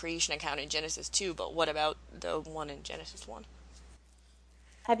 in the creation account in Genesis 2, but what about the one in Genesis 1?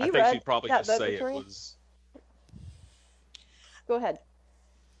 Have I you think read she'd probably that just book, say Victoria? it was. Go ahead.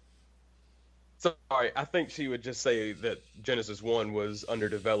 Sorry, I think she would just say that Genesis 1 was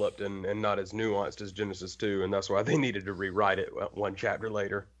underdeveloped and not as nuanced as Genesis 2, and that's why they needed to rewrite it one chapter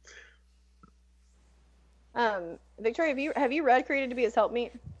later. Victoria, have you read Created to be His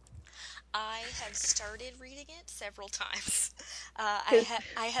Helpmeet? I have started reading it several times. I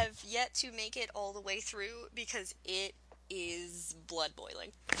have yet to make it all the way through because it is blood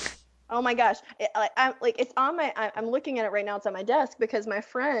boiling. Oh my gosh! It's on my. I'm looking at it right now. It's on my desk because my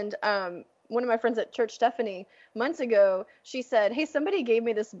friend, one of my friends at church, Stephanie, months ago, she said, "Hey, somebody gave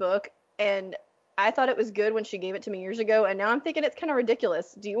me this book, and I thought it was good when she gave it to me years ago, and now I'm thinking it's kind of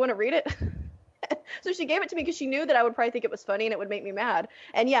ridiculous. Do you want to read it?" So she gave it to me because she knew that I would probably think it was funny and it would make me mad.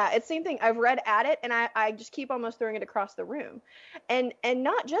 And yeah, it's the same thing. I've read at it, and I just keep almost throwing it across the room, and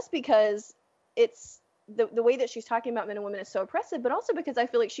not just because it's the way that she's talking about men and women is so oppressive, but also because I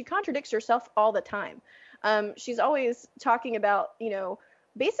feel like she contradicts herself all the time. She's always talking about,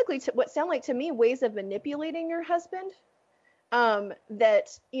 basically what sound like to me ways of manipulating your husband.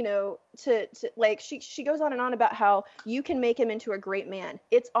 That, to like, she goes on and on about how you can make him into a great man.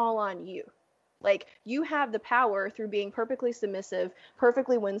 It's all on you. Like, you have the power through being perfectly submissive,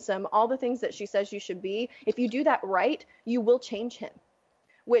 perfectly winsome, all the things that she says you should be. If you do that right, you will change him.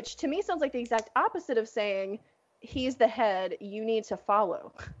 Which to me sounds like the exact opposite of saying he's the head, you need to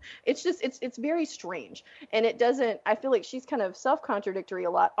follow. It's just, it's very strange. And it doesn't, I feel like she's kind of self-contradictory a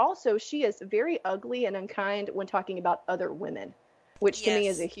lot. Also, she is very ugly and unkind when talking about other women, which to me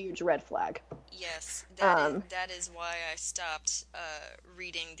is a huge red flag. Yes, that is why I stopped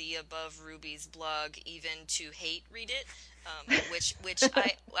reading the Above Ruby's blog, even to hate read it, which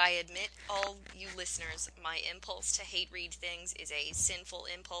I admit, all you listeners, my impulse to hate read things is a sinful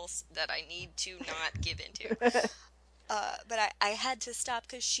impulse that I need to not give into. But I had to stop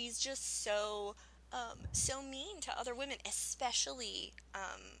because she's just so mean to other women, especially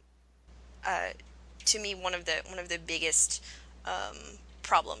to me one of the biggest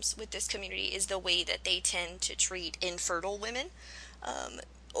problems with this community is the way that they tend to treat infertile women,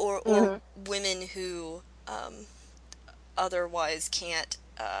 or women who otherwise can't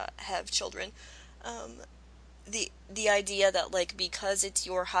have children. The idea that, like, because it's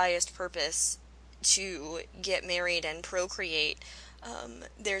your highest purpose to get married and procreate,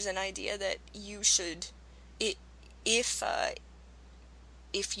 there's an idea that you should, if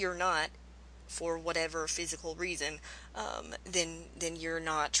you're not, for whatever physical reason, then you're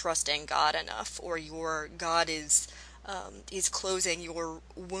not trusting God enough, or your God is closing your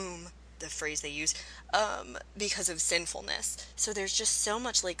womb, the phrase they use, because of sinfulness. So there's just so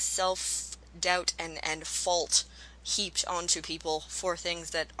much, like, self-doubt and fault heaped onto people for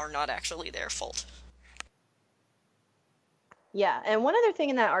things that are not actually their fault. Yeah, and one other thing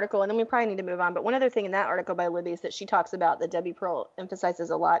in that article, and then we probably need to move on, but one other thing in that article by Libby is that she talks about, that Debbie Pearl emphasizes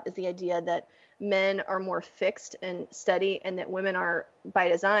a lot, is the idea that men are more fixed and steady, and that women are, by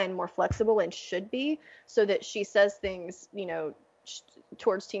design, more flexible and should be, so that she says things,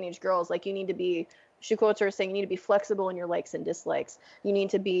 towards teenage girls, like, you need to be she quotes her as saying, you need to be flexible in your likes and dislikes. You need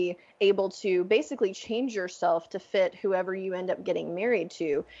to be able to basically change yourself to fit whoever you end up getting married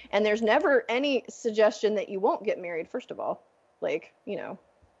to. And there's never any suggestion that you won't get married, first of all. Like,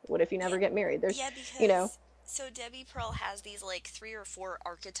 what if you never get married? There's, Yeah, you know, because so Debbie Pearl has these like 3 or 4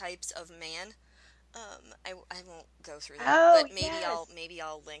 archetypes of man. I won't go through them, oh, but yes. maybe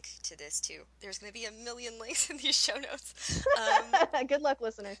I'll link to this too. There's going to be a million links in these show notes. Good luck,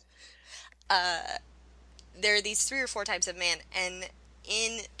 listeners. There are these 3 or 4 types of man, and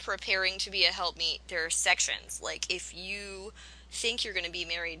in preparing to be a helpmeet, there are sections. Like, if you think you're going to be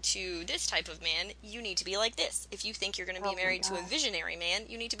married to this type of man, you need to be like this. If you think you're going to be married to a visionary man,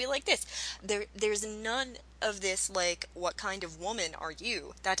 you need to be like this. There's none of this, like, what kind of woman are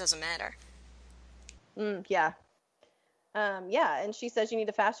you? That doesn't matter. Yeah. Yeah, and she says you need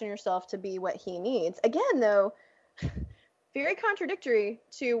to fashion yourself to be what he needs. Again, though, very contradictory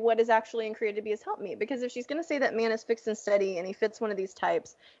to what is actually created to be his helpmeet. Because if she's going to say that man is fixed and steady and he fits one of these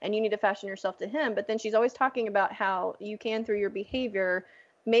types and you need to fashion yourself to him, but then she's always talking about how you can, through your behavior,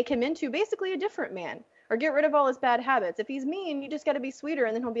 make him into basically a different man or get rid of all his bad habits. If he's mean, you just got to be sweeter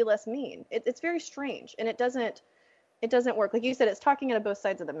and then he'll be less mean. It's very strange, and it doesn't work. Like you said, it's talking out of both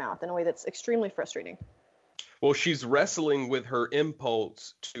sides of the mouth in a way that's extremely frustrating. Well, she's wrestling with her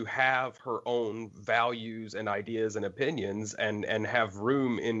impulse to have her own values and ideas and opinions and have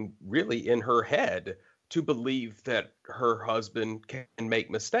room in her head to believe that her husband can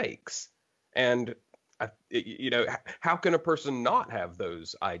make mistakes. And, how can a person not have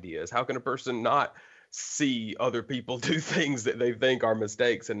those ideas? How can a person not see other people do things that they think are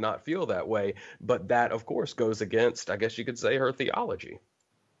mistakes and not feel that way? But that, of course, goes against, I guess you could say, her theology.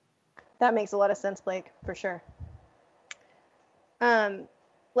 That makes a lot of sense, Blake, for sure.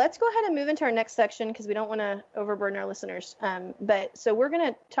 Let's go ahead and move into our next section because we don't want to overburden our listeners. So we're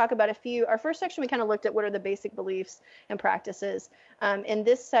going to talk about our first section, we kind of looked at what are the basic beliefs and practices. In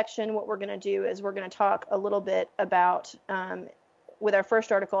this section, what we're going to do is we're going to talk a little bit about, with our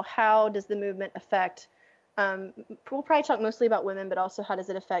first article, how does the movement affect, we'll probably talk mostly about women, but also how does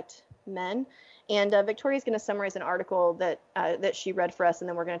it affect men. And Victoria's going to summarize an article that she read for us, and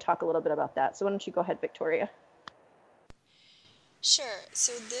then we're going to talk a little bit about that. So why don't you go ahead, Victoria? Sure.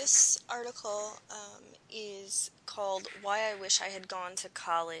 So this article is called Why I Wish I Had Gone to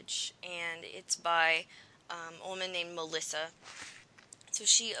College, and it's by a woman named Melissa. So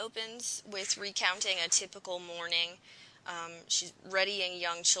she opens with recounting a typical morning. She's readying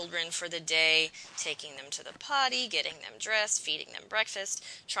young children for the day, taking them to the potty, getting them dressed, feeding them breakfast,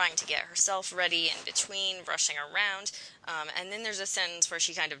 trying to get herself ready in between, rushing around, and then there's a sentence where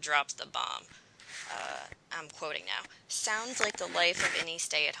she kind of drops the bomb. I'm quoting now. Sounds like the life of any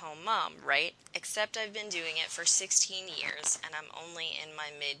stay-at-home mom, right? Except I've been doing it for 16 years, and I'm only in my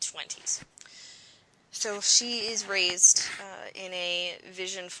mid-20s. So she is raised in a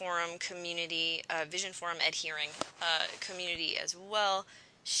Vision Forum community, Vision Forum adhering community as well.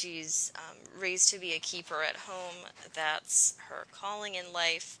 She's raised to be a keeper at home. That's her calling in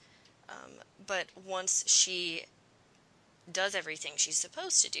life. But once she does everything she's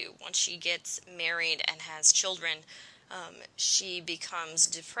supposed to do, once she gets married and has children, she becomes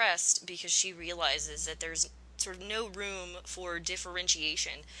depressed because she realizes that there's sort of no room for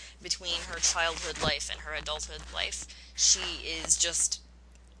differentiation between her childhood life and her adulthood life. She is just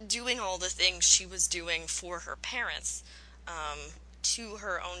doing all the things she was doing for her parents to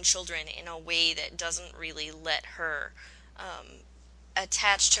her own children in a way that doesn't really let her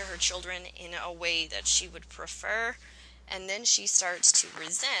attach to her children in a way that she would prefer. And then she starts to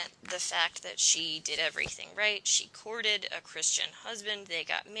resent the fact that she did everything right. She courted a Christian husband. They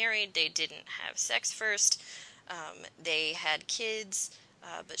got married. They didn't have sex first. They had kids.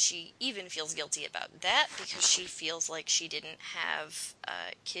 But she even feels guilty about that because she feels like she didn't have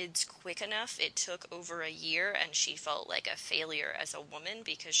kids quick enough. It took over a year, and she felt like a failure as a woman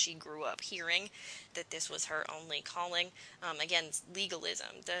because she grew up hearing that this was her only calling. Again, legalism,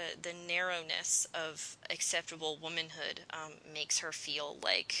 the narrowness of acceptable womanhood makes her feel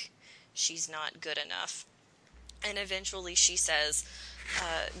like she's not good enough. And eventually she says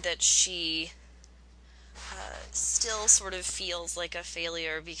that she still sort of feels like a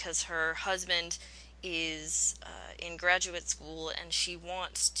failure because her husband is in graduate school and she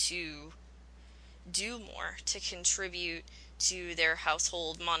wants to do more to contribute to their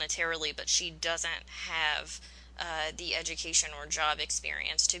household monetarily, but she doesn't have the education or job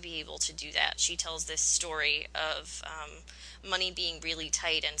experience to be able to do that. She tells this story of money being really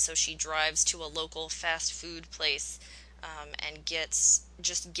tight, and so she drives to a local fast food place and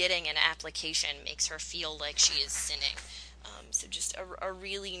getting an application makes her feel like she is sinning. So just a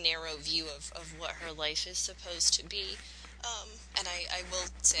really narrow view of what her life is supposed to be. And I will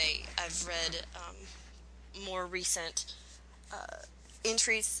say I've read more recent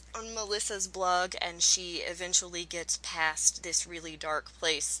entries on Melissa's blog, and she eventually gets past this really dark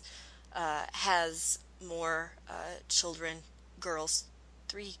place, has more children, girls,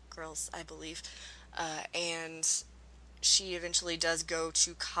 3 girls, I believe, and she eventually does go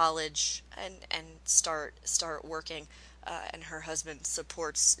to college and start working, and her husband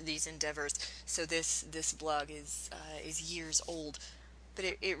supports these endeavors. So this blog is years old, but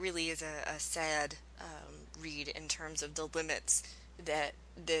it really is a sad read in terms of the limits that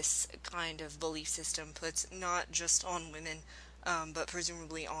this kind of belief system puts not just on women, but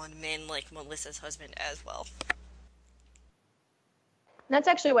presumably on men like Melissa's husband as well. That's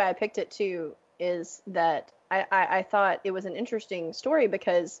actually why I picked it too, is that I thought it was an interesting story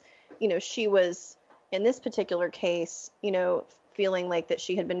because, she was, in this particular case, feeling like that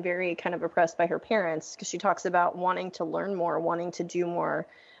she had been very kind of oppressed by her parents, because she talks about wanting to learn more, wanting to do more,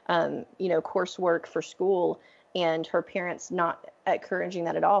 coursework for school, and her parents not encouraging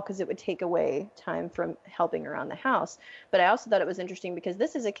that at all because it would take away time from helping around the house. But I also thought it was interesting because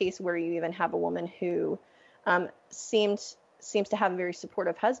this is a case where you even have a woman who seems to have a very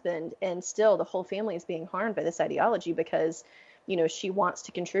supportive husband, and still the whole family is being harmed by this ideology because, she wants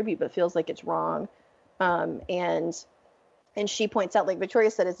to contribute but feels like it's wrong. And she points out, like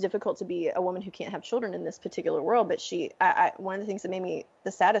Victoria said, it's difficult to be a woman who can't have children in this particular world. But one of the things that made me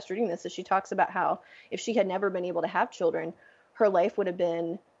the saddest reading this is she talks about how if she had never been able to have children, her life would have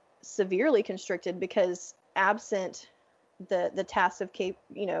been severely constricted because absent the task of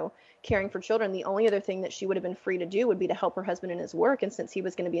caring for children, the only other thing that she would have been free to do would be to help her husband in his work. And since he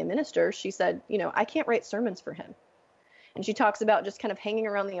was going to be a minister, she said, I can't write sermons for him. And she talks about just kind of hanging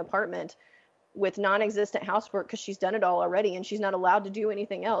around the apartment with non-existent housework because she's done it all already and she's not allowed to do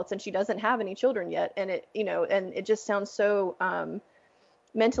anything else, and she doesn't have any children yet. And it just sounds so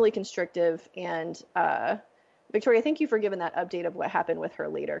mentally constrictive. And Victoria, thank you for giving that update of what happened with her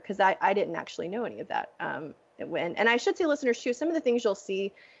later, because I didn't actually know any of that. And I should say, listeners too, some of the things you'll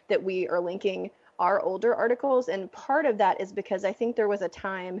see that we are linking are older articles, and part of that is because I think there was a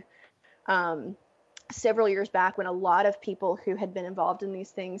time several years back when a lot of people who had been involved in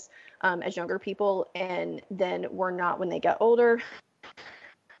these things as younger people and then were not when they got older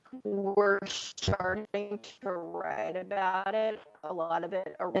were starting to write about it. A lot of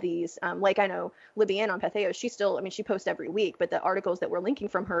it are these, like I know Libby Ann on Patheo, she posts every week, but the articles that we're linking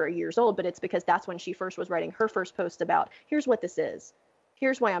from her are years old, but it's because that's when she first was writing her first post about, here's what this is.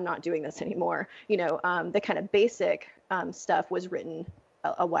 Here's why I'm not doing this anymore. The kind of basic stuff was written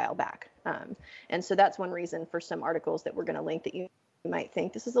a while back. And so that's one reason for some articles that we're going to link that you might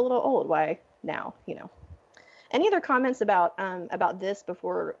think this is a little old. Why now? Any other comments about this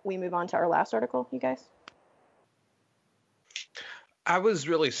before we move on to our last article, you guys? I was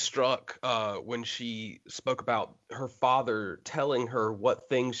really struck when she spoke about her father telling her what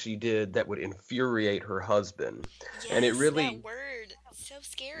things she did that would infuriate her husband. Yes, And it really, that word, so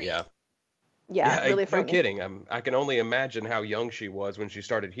scary. Yeah, really no frightening. kidding. I can only imagine how young she was when she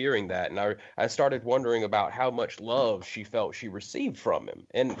started hearing that. And I started wondering about how much love she felt she received from him.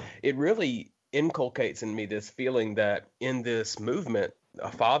 And it really inculcates in me this feeling that in this movement,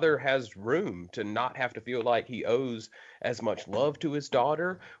 a father has room to not have to feel like he owes as much love to his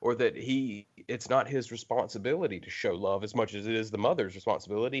daughter, or that it's not his responsibility to show love as much as it is the mother's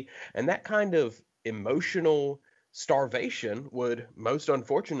responsibility. And that kind of emotional starvation would most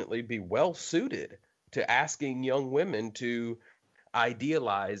unfortunately be well suited to asking young women to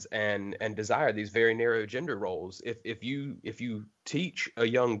idealize and desire these very narrow gender roles. If you teach a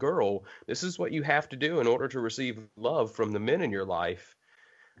young girl this is what you have to do in order to receive love from the men in your life,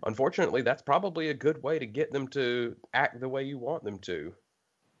 unfortunately that's probably a good way to get them to act the way you want them to,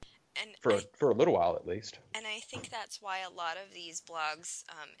 And for a little while at least. And I think that's why a lot of these blogs,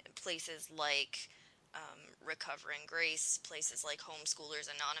 places like Recovering Grace, places like Homeschoolers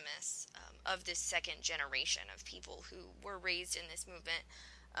Anonymous, of this second generation of people who were raised in this movement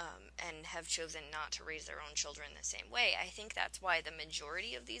and have chosen not to raise their own children the same way. I think that's why the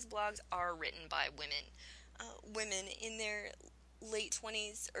majority of these blogs are written by women in their late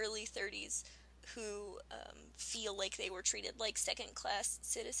 20s, early 30s, who feel like they were treated like second-class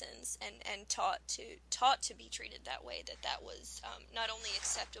citizens and taught to be treated that way. That was not only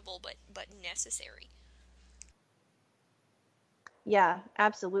acceptable but necessary. Yeah,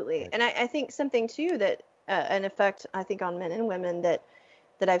 absolutely. And I think something too that an effect I think on men and women that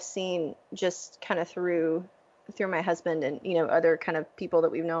I've seen just kind of through through my husband and, other kind of people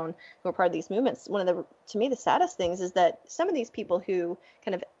that we've known who are part of these movements, to me, the saddest things is that some of these people who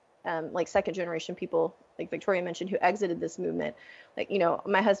kind of, like second generation people, like Victoria mentioned, who exited this movement, like,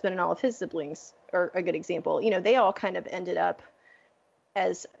 my husband and all of his siblings are a good example. They all kind of ended up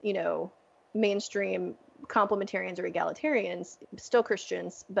as, mainstream complementarians or egalitarians, still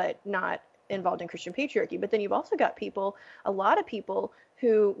Christians, but not involved in Christian patriarchy. But then you've also got a lot of people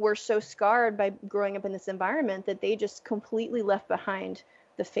who were so scarred by growing up in this environment that they just completely left behind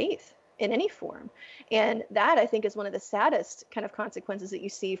the faith in any form. And that, I think, is one of the saddest kind of consequences that you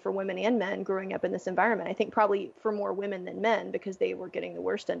see for women and men growing up in this environment. I think probably for more women than men, because they were getting the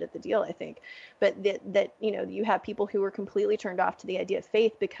worst end of the deal, I think. But that you have people who were completely turned off to the idea of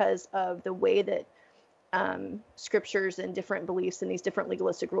faith because of the way that scriptures and different beliefs and these different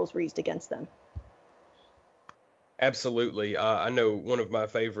legalistic rules were used against them. Absolutely. I know one of my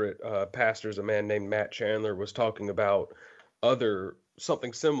favorite pastors, a man named Matt Chandler, was talking about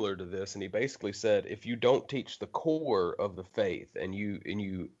something similar to this, and he basically said, if you don't teach the core of the faith and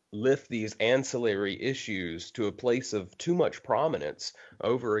you lift these ancillary issues to a place of too much prominence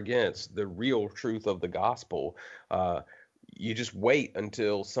over against the real truth of the gospel, you just wait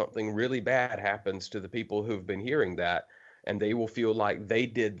until something really bad happens to the people who've been hearing that, and they will feel like they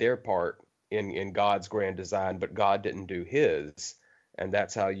did their part in God's grand design, but God didn't do his, and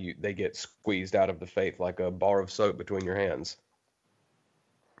that's how they get squeezed out of the faith like a bar of soap between your hands.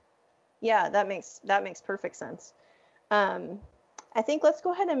 Yeah, that makes perfect sense. I think let's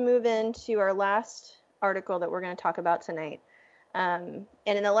go ahead and move into our last article that we're going to talk about tonight. And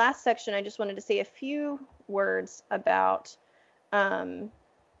in the last section, I just wanted to say a few words about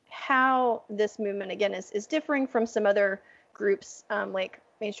how this movement, again, is differing from some other groups like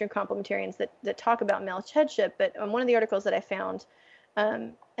mainstream complementarians that talk about male headship. But one of the articles that I found,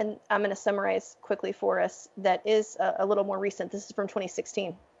 and I'm going to summarize quickly for us, that is a little more recent. This is from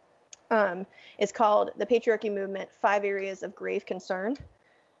 2016. It's called The Patriarchy Movement, 5 Areas of Grave Concern.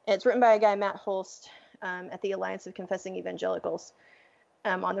 And it's written by a guy, Matt Holst, at the Alliance of Confessing Evangelicals,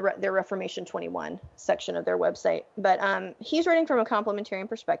 on their Reformation 21 section of their website. But he's writing from a complementarian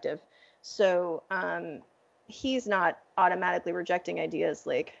perspective. So he's not automatically rejecting ideas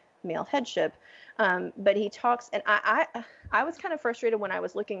like male headship. But he talks, and I was kind of frustrated when I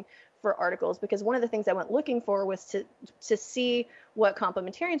was looking for articles, because one of the things I went looking for was to see what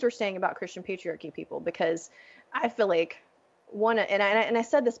complementarians were saying about Christian patriarchy people, because I feel like and I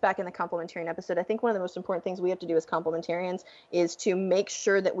said this back in the complementarian episode, I think one of the most important things we have to do as complementarians is to make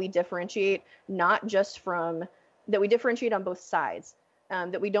sure that we differentiate, that we differentiate on both sides.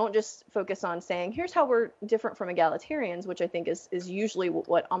 That we don't just focus on saying, here's how we're different from egalitarians, which I think is usually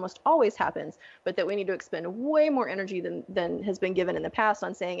what almost always happens, but that we need to expend way more energy than has been given in the past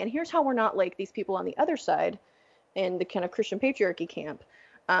on saying, and here's how we're not like these people on the other side in the kind of Christian patriarchy camp.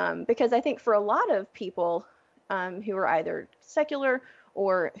 Because I think for a lot of people who are either secular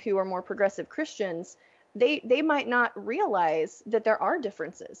or who are more progressive Christians, they might not realize that there are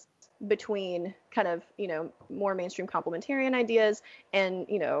differences between kind of, more mainstream complementarian ideas and,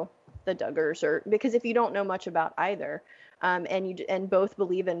 the Duggars, because if you don't know much about either, and both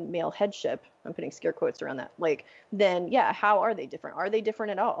believe in male headship, I'm putting scare quotes around that, then yeah, how are they different? Are they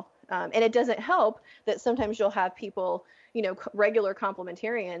different at all? And it doesn't help that sometimes you'll have people, regular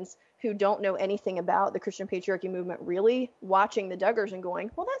complementarians who don't know anything about the Christian patriarchy movement really watching the Duggars and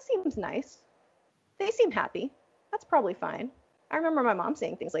going, well, that seems nice. They seem happy. That's probably fine. I remember my mom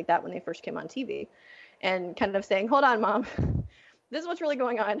saying things like that when they first came on TV, and kind of saying, hold on, Mom, this is what's really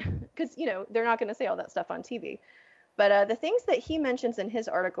going on. Because, they're not going to say all that stuff on TV. But the things that he mentions in his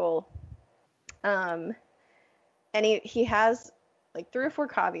article, and he has like 3 or 4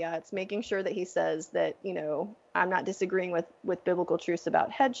 caveats, making sure that he says that, I'm not disagreeing with biblical truths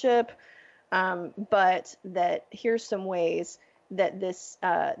about headship, but that here's some ways that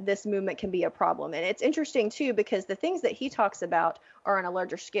this movement can be a problem. And it's interesting too, because the things that he talks about are on a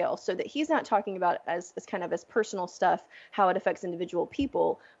larger scale, so that he's not talking about as kind of as personal stuff, how it affects individual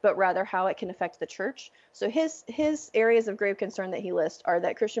people, but rather how it can affect the church. So his areas of grave concern that he lists are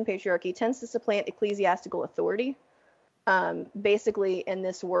that Christian patriarchy tends to supplant ecclesiastical authority. Basically, in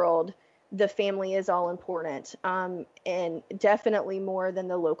this world, the family is all important, and definitely more than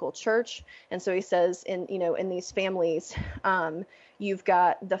the local church. And so he says, in these families, you've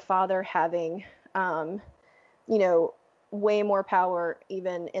got the father having, way more power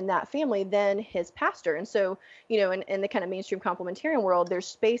even in that family than his pastor. And so, in the kind of mainstream complementarian world, there's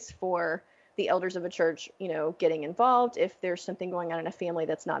space for the elders of a church, getting involved if there's something going on in a family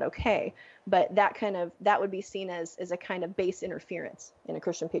that's not okay. But that would be seen as a kind of base interference in a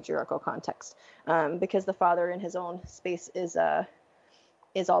Christian patriarchal context, because the father in his own space is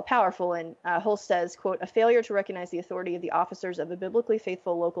all powerful. And Holst says, quote, "A failure to recognize the authority of the officers of a biblically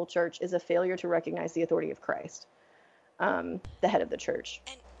faithful local church is a failure to recognize the authority of Christ, the head of the church."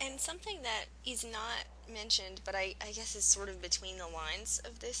 And something that is not mentioned, but I guess is sort of between the lines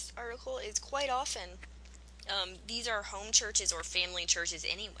of this article, is quite often these are home churches or family churches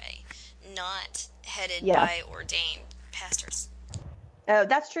anyway, not headed by ordained pastors. Oh,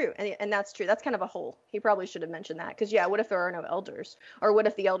 that's true. And that's true. That's kind of a hole. He probably should have mentioned that. Because, what if there are no elders? Or what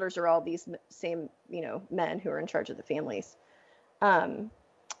if the elders are all these same, men who are in charge of the families?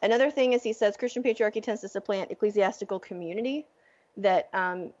 Another thing is, he says Christian patriarchy tends to supplant ecclesiastical community, that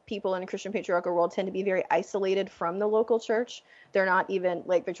people in a Christian patriarchal world tend to be very isolated from the local church. They're not even,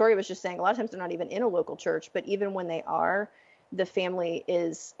 like Victoria was just saying, a lot of times they're not even in a local church. But even when they are, the family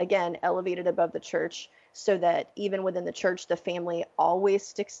is, again, elevated above the church, so that even within the church, the family always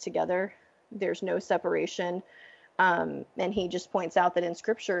sticks together. There's no separation. And he just points out that in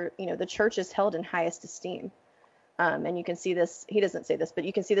Scripture, the church is held in highest esteem. And you can see this, he doesn't say this, but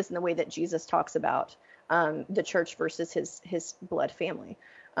you can see this in the way that Jesus talks about the church versus his blood family.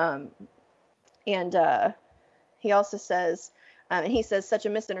 He also says, such a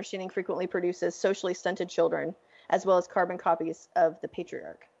misunderstanding frequently produces socially stunted children, as well as carbon copies of the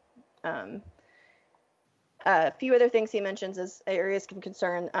patriarch. A few other things he mentions as areas of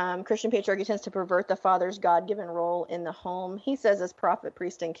concern. Christian patriarchy tends to pervert the father's God-given role in the home. He says as prophet,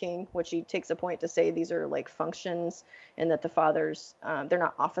 priest, and king, which he takes a point to say these are like functions, and that the fathers, they're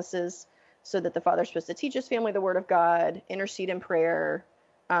not offices, so that the father's supposed to teach his family the word of God, intercede in prayer,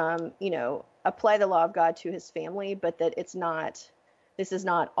 apply the law of God to his family, but that this is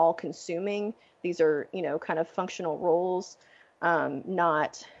not all-consuming. These are, kind of functional roles,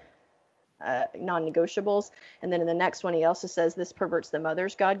 not non-negotiables. And then in the next one, he also says this perverts the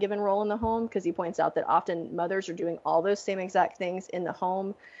mother's God-given role in the home, because he points out that often mothers are doing all those same exact things in the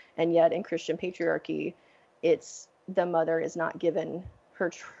home, and yet in Christian patriarchy, it's the mother is not given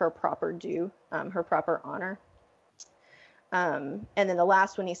her proper due, her proper honor. And then the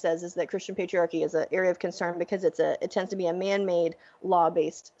last one he says is that Christian patriarchy is an area of concern because it tends to be a man-made,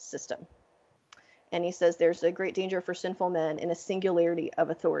 law-based system. And he says there's a great danger for sinful men in a singularity of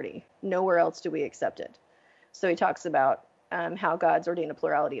authority. Nowhere else do we accept it. So he talks about how God's ordained a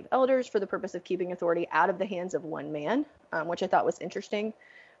plurality of elders for the purpose of keeping authority out of the hands of one man, which I thought was interesting,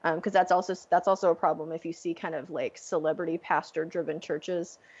 because that's also a problem if you see kind of like celebrity pastor-driven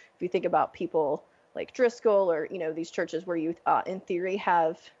churches. If you think about people like Driscoll or these churches where you in theory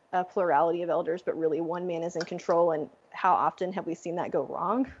have a plurality of elders, but really one man is in control, and how often have we seen that go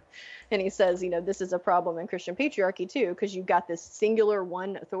wrong? And he says, this is a problem in Christian patriarchy too, because you've got this singular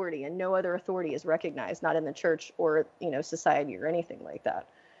one authority and no other authority is recognized, not in the church or, society or anything like that.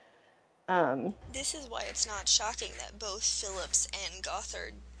 This is why it's not shocking that both Phillips and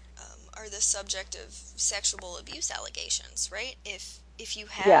Gothard are the subject of sexual abuse allegations, right? If you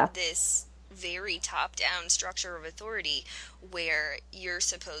have this very top-down structure of authority where you're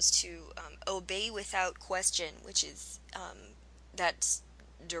supposed to obey without question, which is that's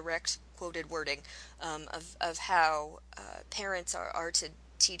direct quoted wording of how parents are to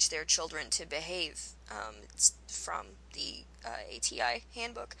teach their children to behave. It's from the ATI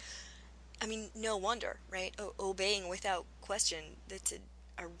handbook. I mean, no wonder, right? Obeying without question, that's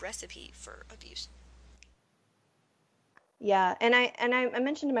a recipe for abuse. Yeah, and I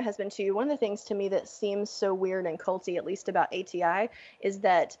mentioned to my husband too, one of the things to me that seems so weird and culty, at least about ATI, is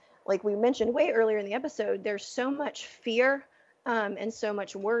that, like we mentioned way earlier in the episode, there's so much fear and so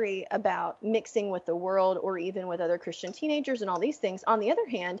much worry about mixing with the world or even with other Christian teenagers and all these things. On the other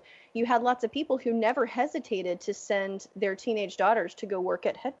hand, you had lots of people who never hesitated to send their teenage daughters to go work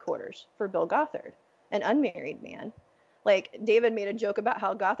at headquarters for Bill Gothard, an unmarried man. Like, David made a joke about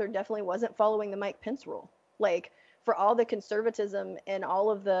how Gothard definitely wasn't following the Mike Pence rule. Like, for all the conservatism and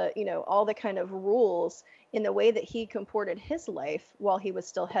all of the, all the kind of rules in the way that he comported his life while he was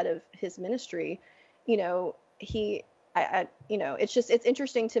still head of his ministry, it's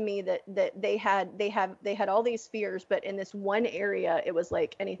interesting to me that they had all these fears, but in this one area, it was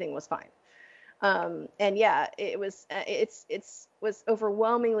like anything was fine. And yeah, it was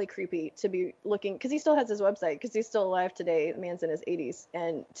overwhelmingly creepy to be looking, because he still has his website, because he's still alive today. The man's in his 80s,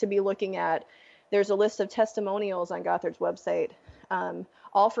 and to be looking at, there's a list of testimonials on Gothard's website,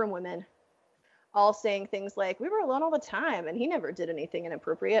 all from women, all saying things like, we were alone all the time and he never did anything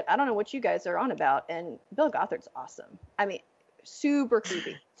inappropriate. I don't know what you guys are on about. And Bill Gothard's awesome. I mean, super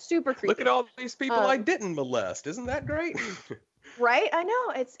creepy, super creepy. Look at all these people I Um, didn't molest. Isn't that great? Right? I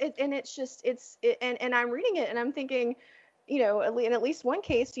know. And it's just and I'm reading it and I'm thinking, in at least one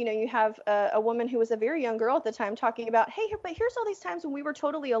case, you have a woman who was a very young girl at the time talking about, hey, but here's all these times when we were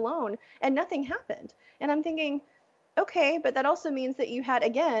totally alone and nothing happened. And I'm thinking, okay, but that also means that you had,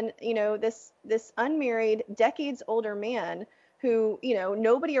 again, this unmarried, decades older man who,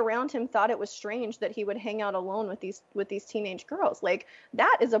 nobody around him thought it was strange that he would hang out alone with these teenage girls. Like,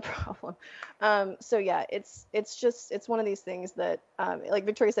 that is a problem. So yeah, it's one of these things that, like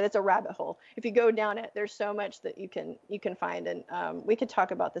Victoria said, it's a rabbit hole. If you go down it, there's so much that you can find, and we could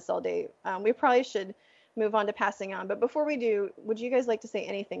talk about this all day. We probably should move on to passing on, but before we do, would you guys like to say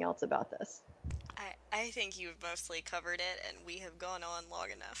anything else about this? I think you've mostly covered it, and we have gone on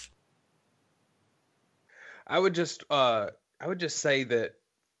long enough. I would just say that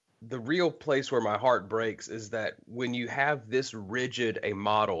the real place where my heart breaks is that when you have this rigid a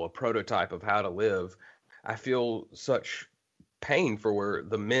model, a prototype of how to live, I feel such pain for where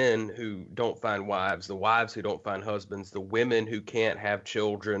the men who don't find wives, the wives who don't find husbands, the women who can't have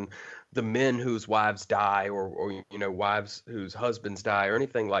children, the men whose wives die, or wives whose husbands die, or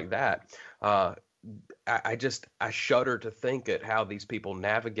anything like that. Uh, I shudder to think at how these people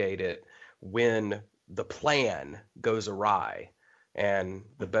navigate it when the plan goes awry, and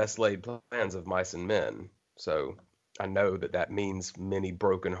the best laid plans of mice and men. So I know that means many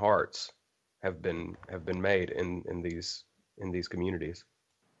broken hearts have been made in these communities.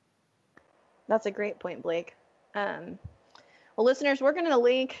 That's a great point, Blake. Well, listeners, we're going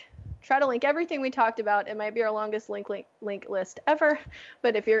to try to link everything we talked about. It might be our longest link list ever,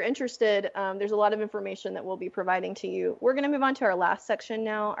 but if you're interested, there's a lot of information that we'll be providing to you. We're going to move on to our last section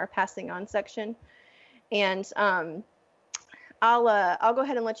now, our passing on section, and I'll go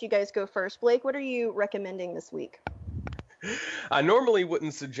ahead and let you guys go first. Blake, what are you recommending this week? I normally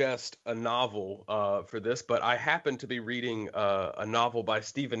wouldn't suggest a novel for this, but I happen to be reading a novel by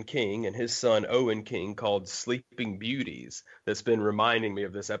Stephen King and his son Owen King called Sleeping Beauties that's been reminding me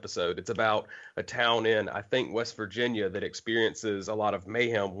of this episode. It's about a town in, I think, West Virginia that experiences a lot of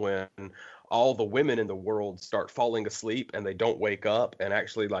mayhem when all the women in the world start falling asleep and they don't wake up, and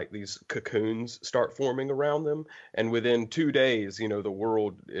actually like these cocoons start forming around them, and within 2 days the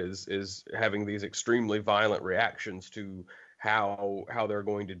world is having these extremely violent reactions to how they're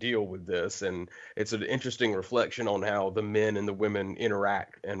going to deal with this. And it's an interesting reflection on how the men and the women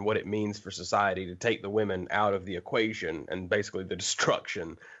interact and what it means for society to take the women out of the equation, and basically the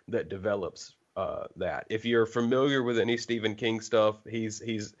destruction that develops that. If you're familiar with any Stephen King stuff, he's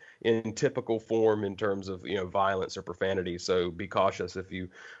in typical form in terms of violence or profanity. So be cautious if you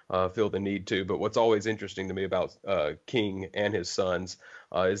feel the need to. But what's always interesting to me about King and his sons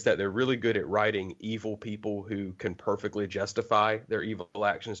is that they're really good at writing evil people who can perfectly justify their evil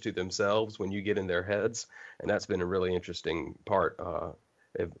actions to themselves when you get in their heads. And that's been a really interesting part of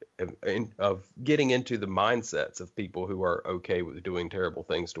getting into the mindsets of people who are okay with doing terrible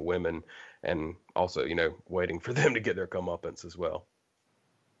things to women, and also waiting for them to get their comeuppance as well.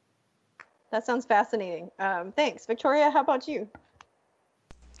 That sounds fascinating. Thanks. Victoria, how about you?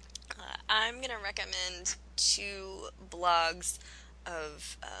 I'm going to recommend 2 blogs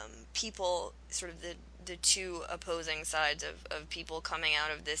of people, sort of the 2 opposing sides of people coming out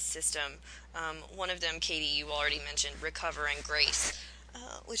of this system. One of them, Katie, you already mentioned, Recovering Grace,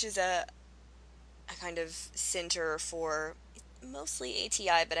 which is a kind of center for mostly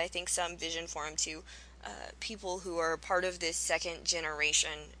ATI, but I think some Vision Forum too, people who are part of this second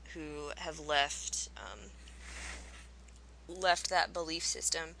generation who have left that belief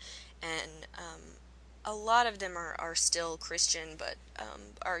system, and a lot of them are still Christian, but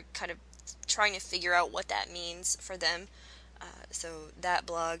are kind of trying to figure out what that means for them. So that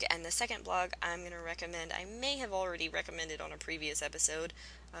blog, and the second blog I'm going to recommend, I may have already recommended on a previous episode,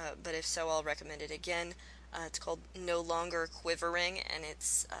 but if so, I'll recommend it again. It's called No Longer Quivering, and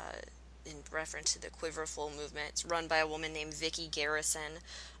it's in reference to the Quiverful movement. It's run by a woman named Vicki Garrison,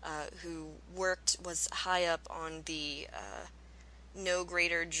 who was high up on the No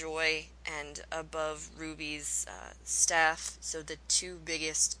Greater Joy and Above Ruby's staff, so the 2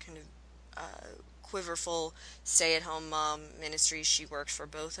 biggest kind of Quiverful stay-at-home mom ministries. She works for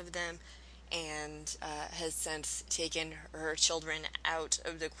both of them, and has since taken her children out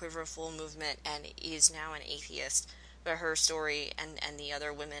of the Quiverful movement and is now an atheist. But her story and the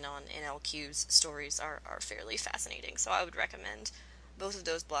other women on NLQ's stories are fairly fascinating, so I would recommend both of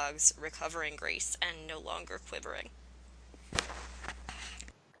those blogs, Recovering Grace and No Longer Quivering.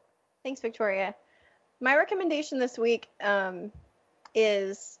 Thanks, Victoria. My recommendation this week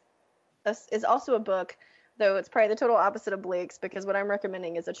is also a book though it's probably the total opposite of Blake's, because what I'm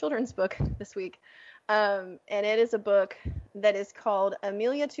recommending is a children's book this week. And it is a book that is called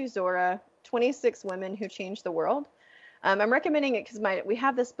Amelia Tuzora, 26 Women Who Changed the World. I'm recommending it because we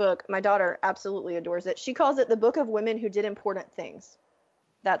have this book. My daughter absolutely adores it. She calls it the Book of Women Who Did Important Things.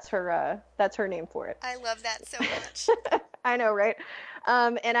 That's her name for it. I love that so much. I know, right?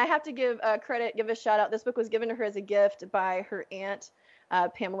 And I have to give a shout out. This book was given to her as a gift by her aunt,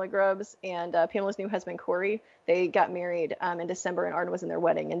 Pamela Grubbs, and Pamela's new husband, Corey. They got married in December, and Arden was in their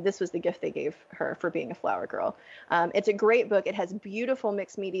wedding, and this was the gift they gave her for being a flower girl. It's a great book. It has beautiful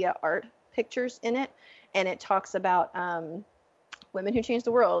mixed media art pictures in it, and it talks about women who changed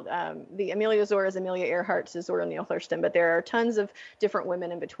the world. The Amelia Zora is Amelia Earhart to Zora Neale Hurston, but there are tons of different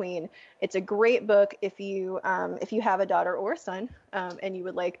women in between. It's a great book if you have a daughter or a son, and you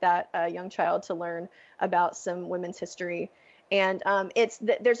would like that young child to learn about some women's history. And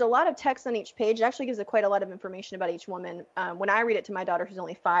there's a lot of text on each page. It actually gives quite a lot of information about each woman. When I read it to my daughter, who's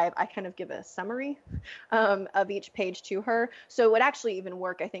only 5, I kind of give a summary of each page to her. So it would actually even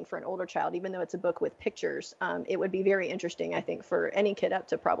work, I think, for an older child, even though it's a book with pictures. It would be very interesting, I think, for any kid up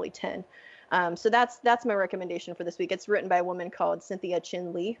to probably 10. So that's my recommendation for this week. It's written by a woman called Cynthia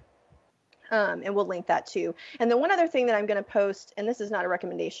Chin Lee. And we'll link that too. And then one other thing that I'm going to post, and this is not a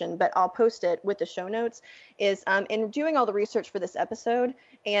recommendation, but I'll post it with the show notes, is in doing all the research for this episode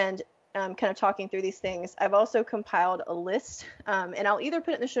and kind of talking through these things, I've also compiled a list, and I'll either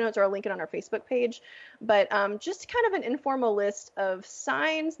put it in the show notes or I'll link it on our Facebook page, but just kind of an informal list of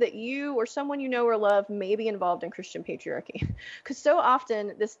signs that you or someone you know or love may be involved in Christian patriarchy. Because so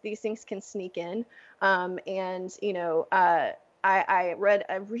often these things can sneak in, and, you know, I read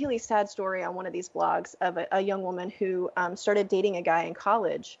a really sad story on one of these blogs of a young woman who started dating a guy in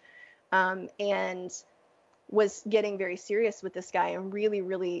college and was getting very serious with this guy and really,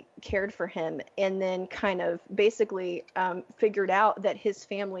 really cared for him. And then kind of basically figured out that his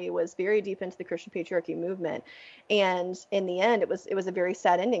family was very deep into the Christian patriarchy movement. And in the end, it was a very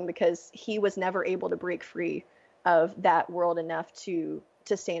sad ending because he was never able to break free of that world enough to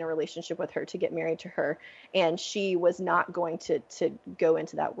stay in a relationship with her, to get married to her. And she was not going to go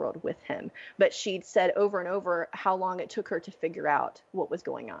into that world with him. But she'd said over and over how long it took her to figure out what was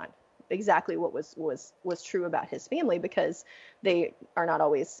going on, exactly what was true about his family, because they are not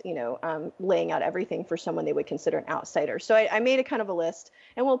always, you know, laying out everything for someone they would consider an outsider. So I made a kind of a list,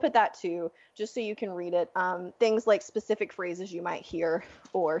 and we'll put that too, just so you can read it. Things like specific phrases you might hear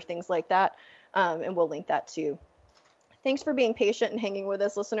or things like that. And we'll link that too. Thanks for being patient and hanging with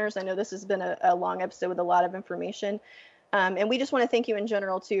us, listeners. I know this has been a long episode with a lot of information. And we just want to thank you in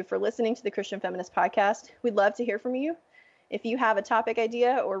general, too, for listening to the Christian Feminist Podcast. We'd love to hear from you. If you have a topic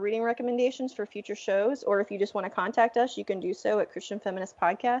idea or reading recommendations for future shows, or if you just want to contact us, you can do so at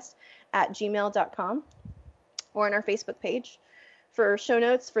christianfeministpodcast@gmail.com or on our Facebook page. For show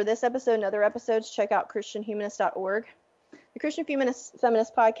notes for this episode and other episodes, check out christianhumanist.org. The Christian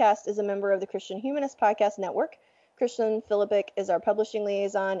Feminist Podcast is a member of the Christian Humanist Podcast Network. Christian Philippic is our publishing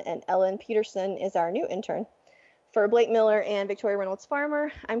liaison, and Ellen Peterson is our new intern. For Blake Miller and Victoria Reynolds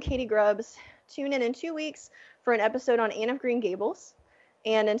Farmer, I'm Katie Grubbs. Tune in 2 weeks for an episode on Anne of Green Gables.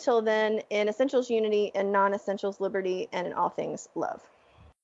 And until then, in essentials unity, in non-essentials liberty, and in all things love.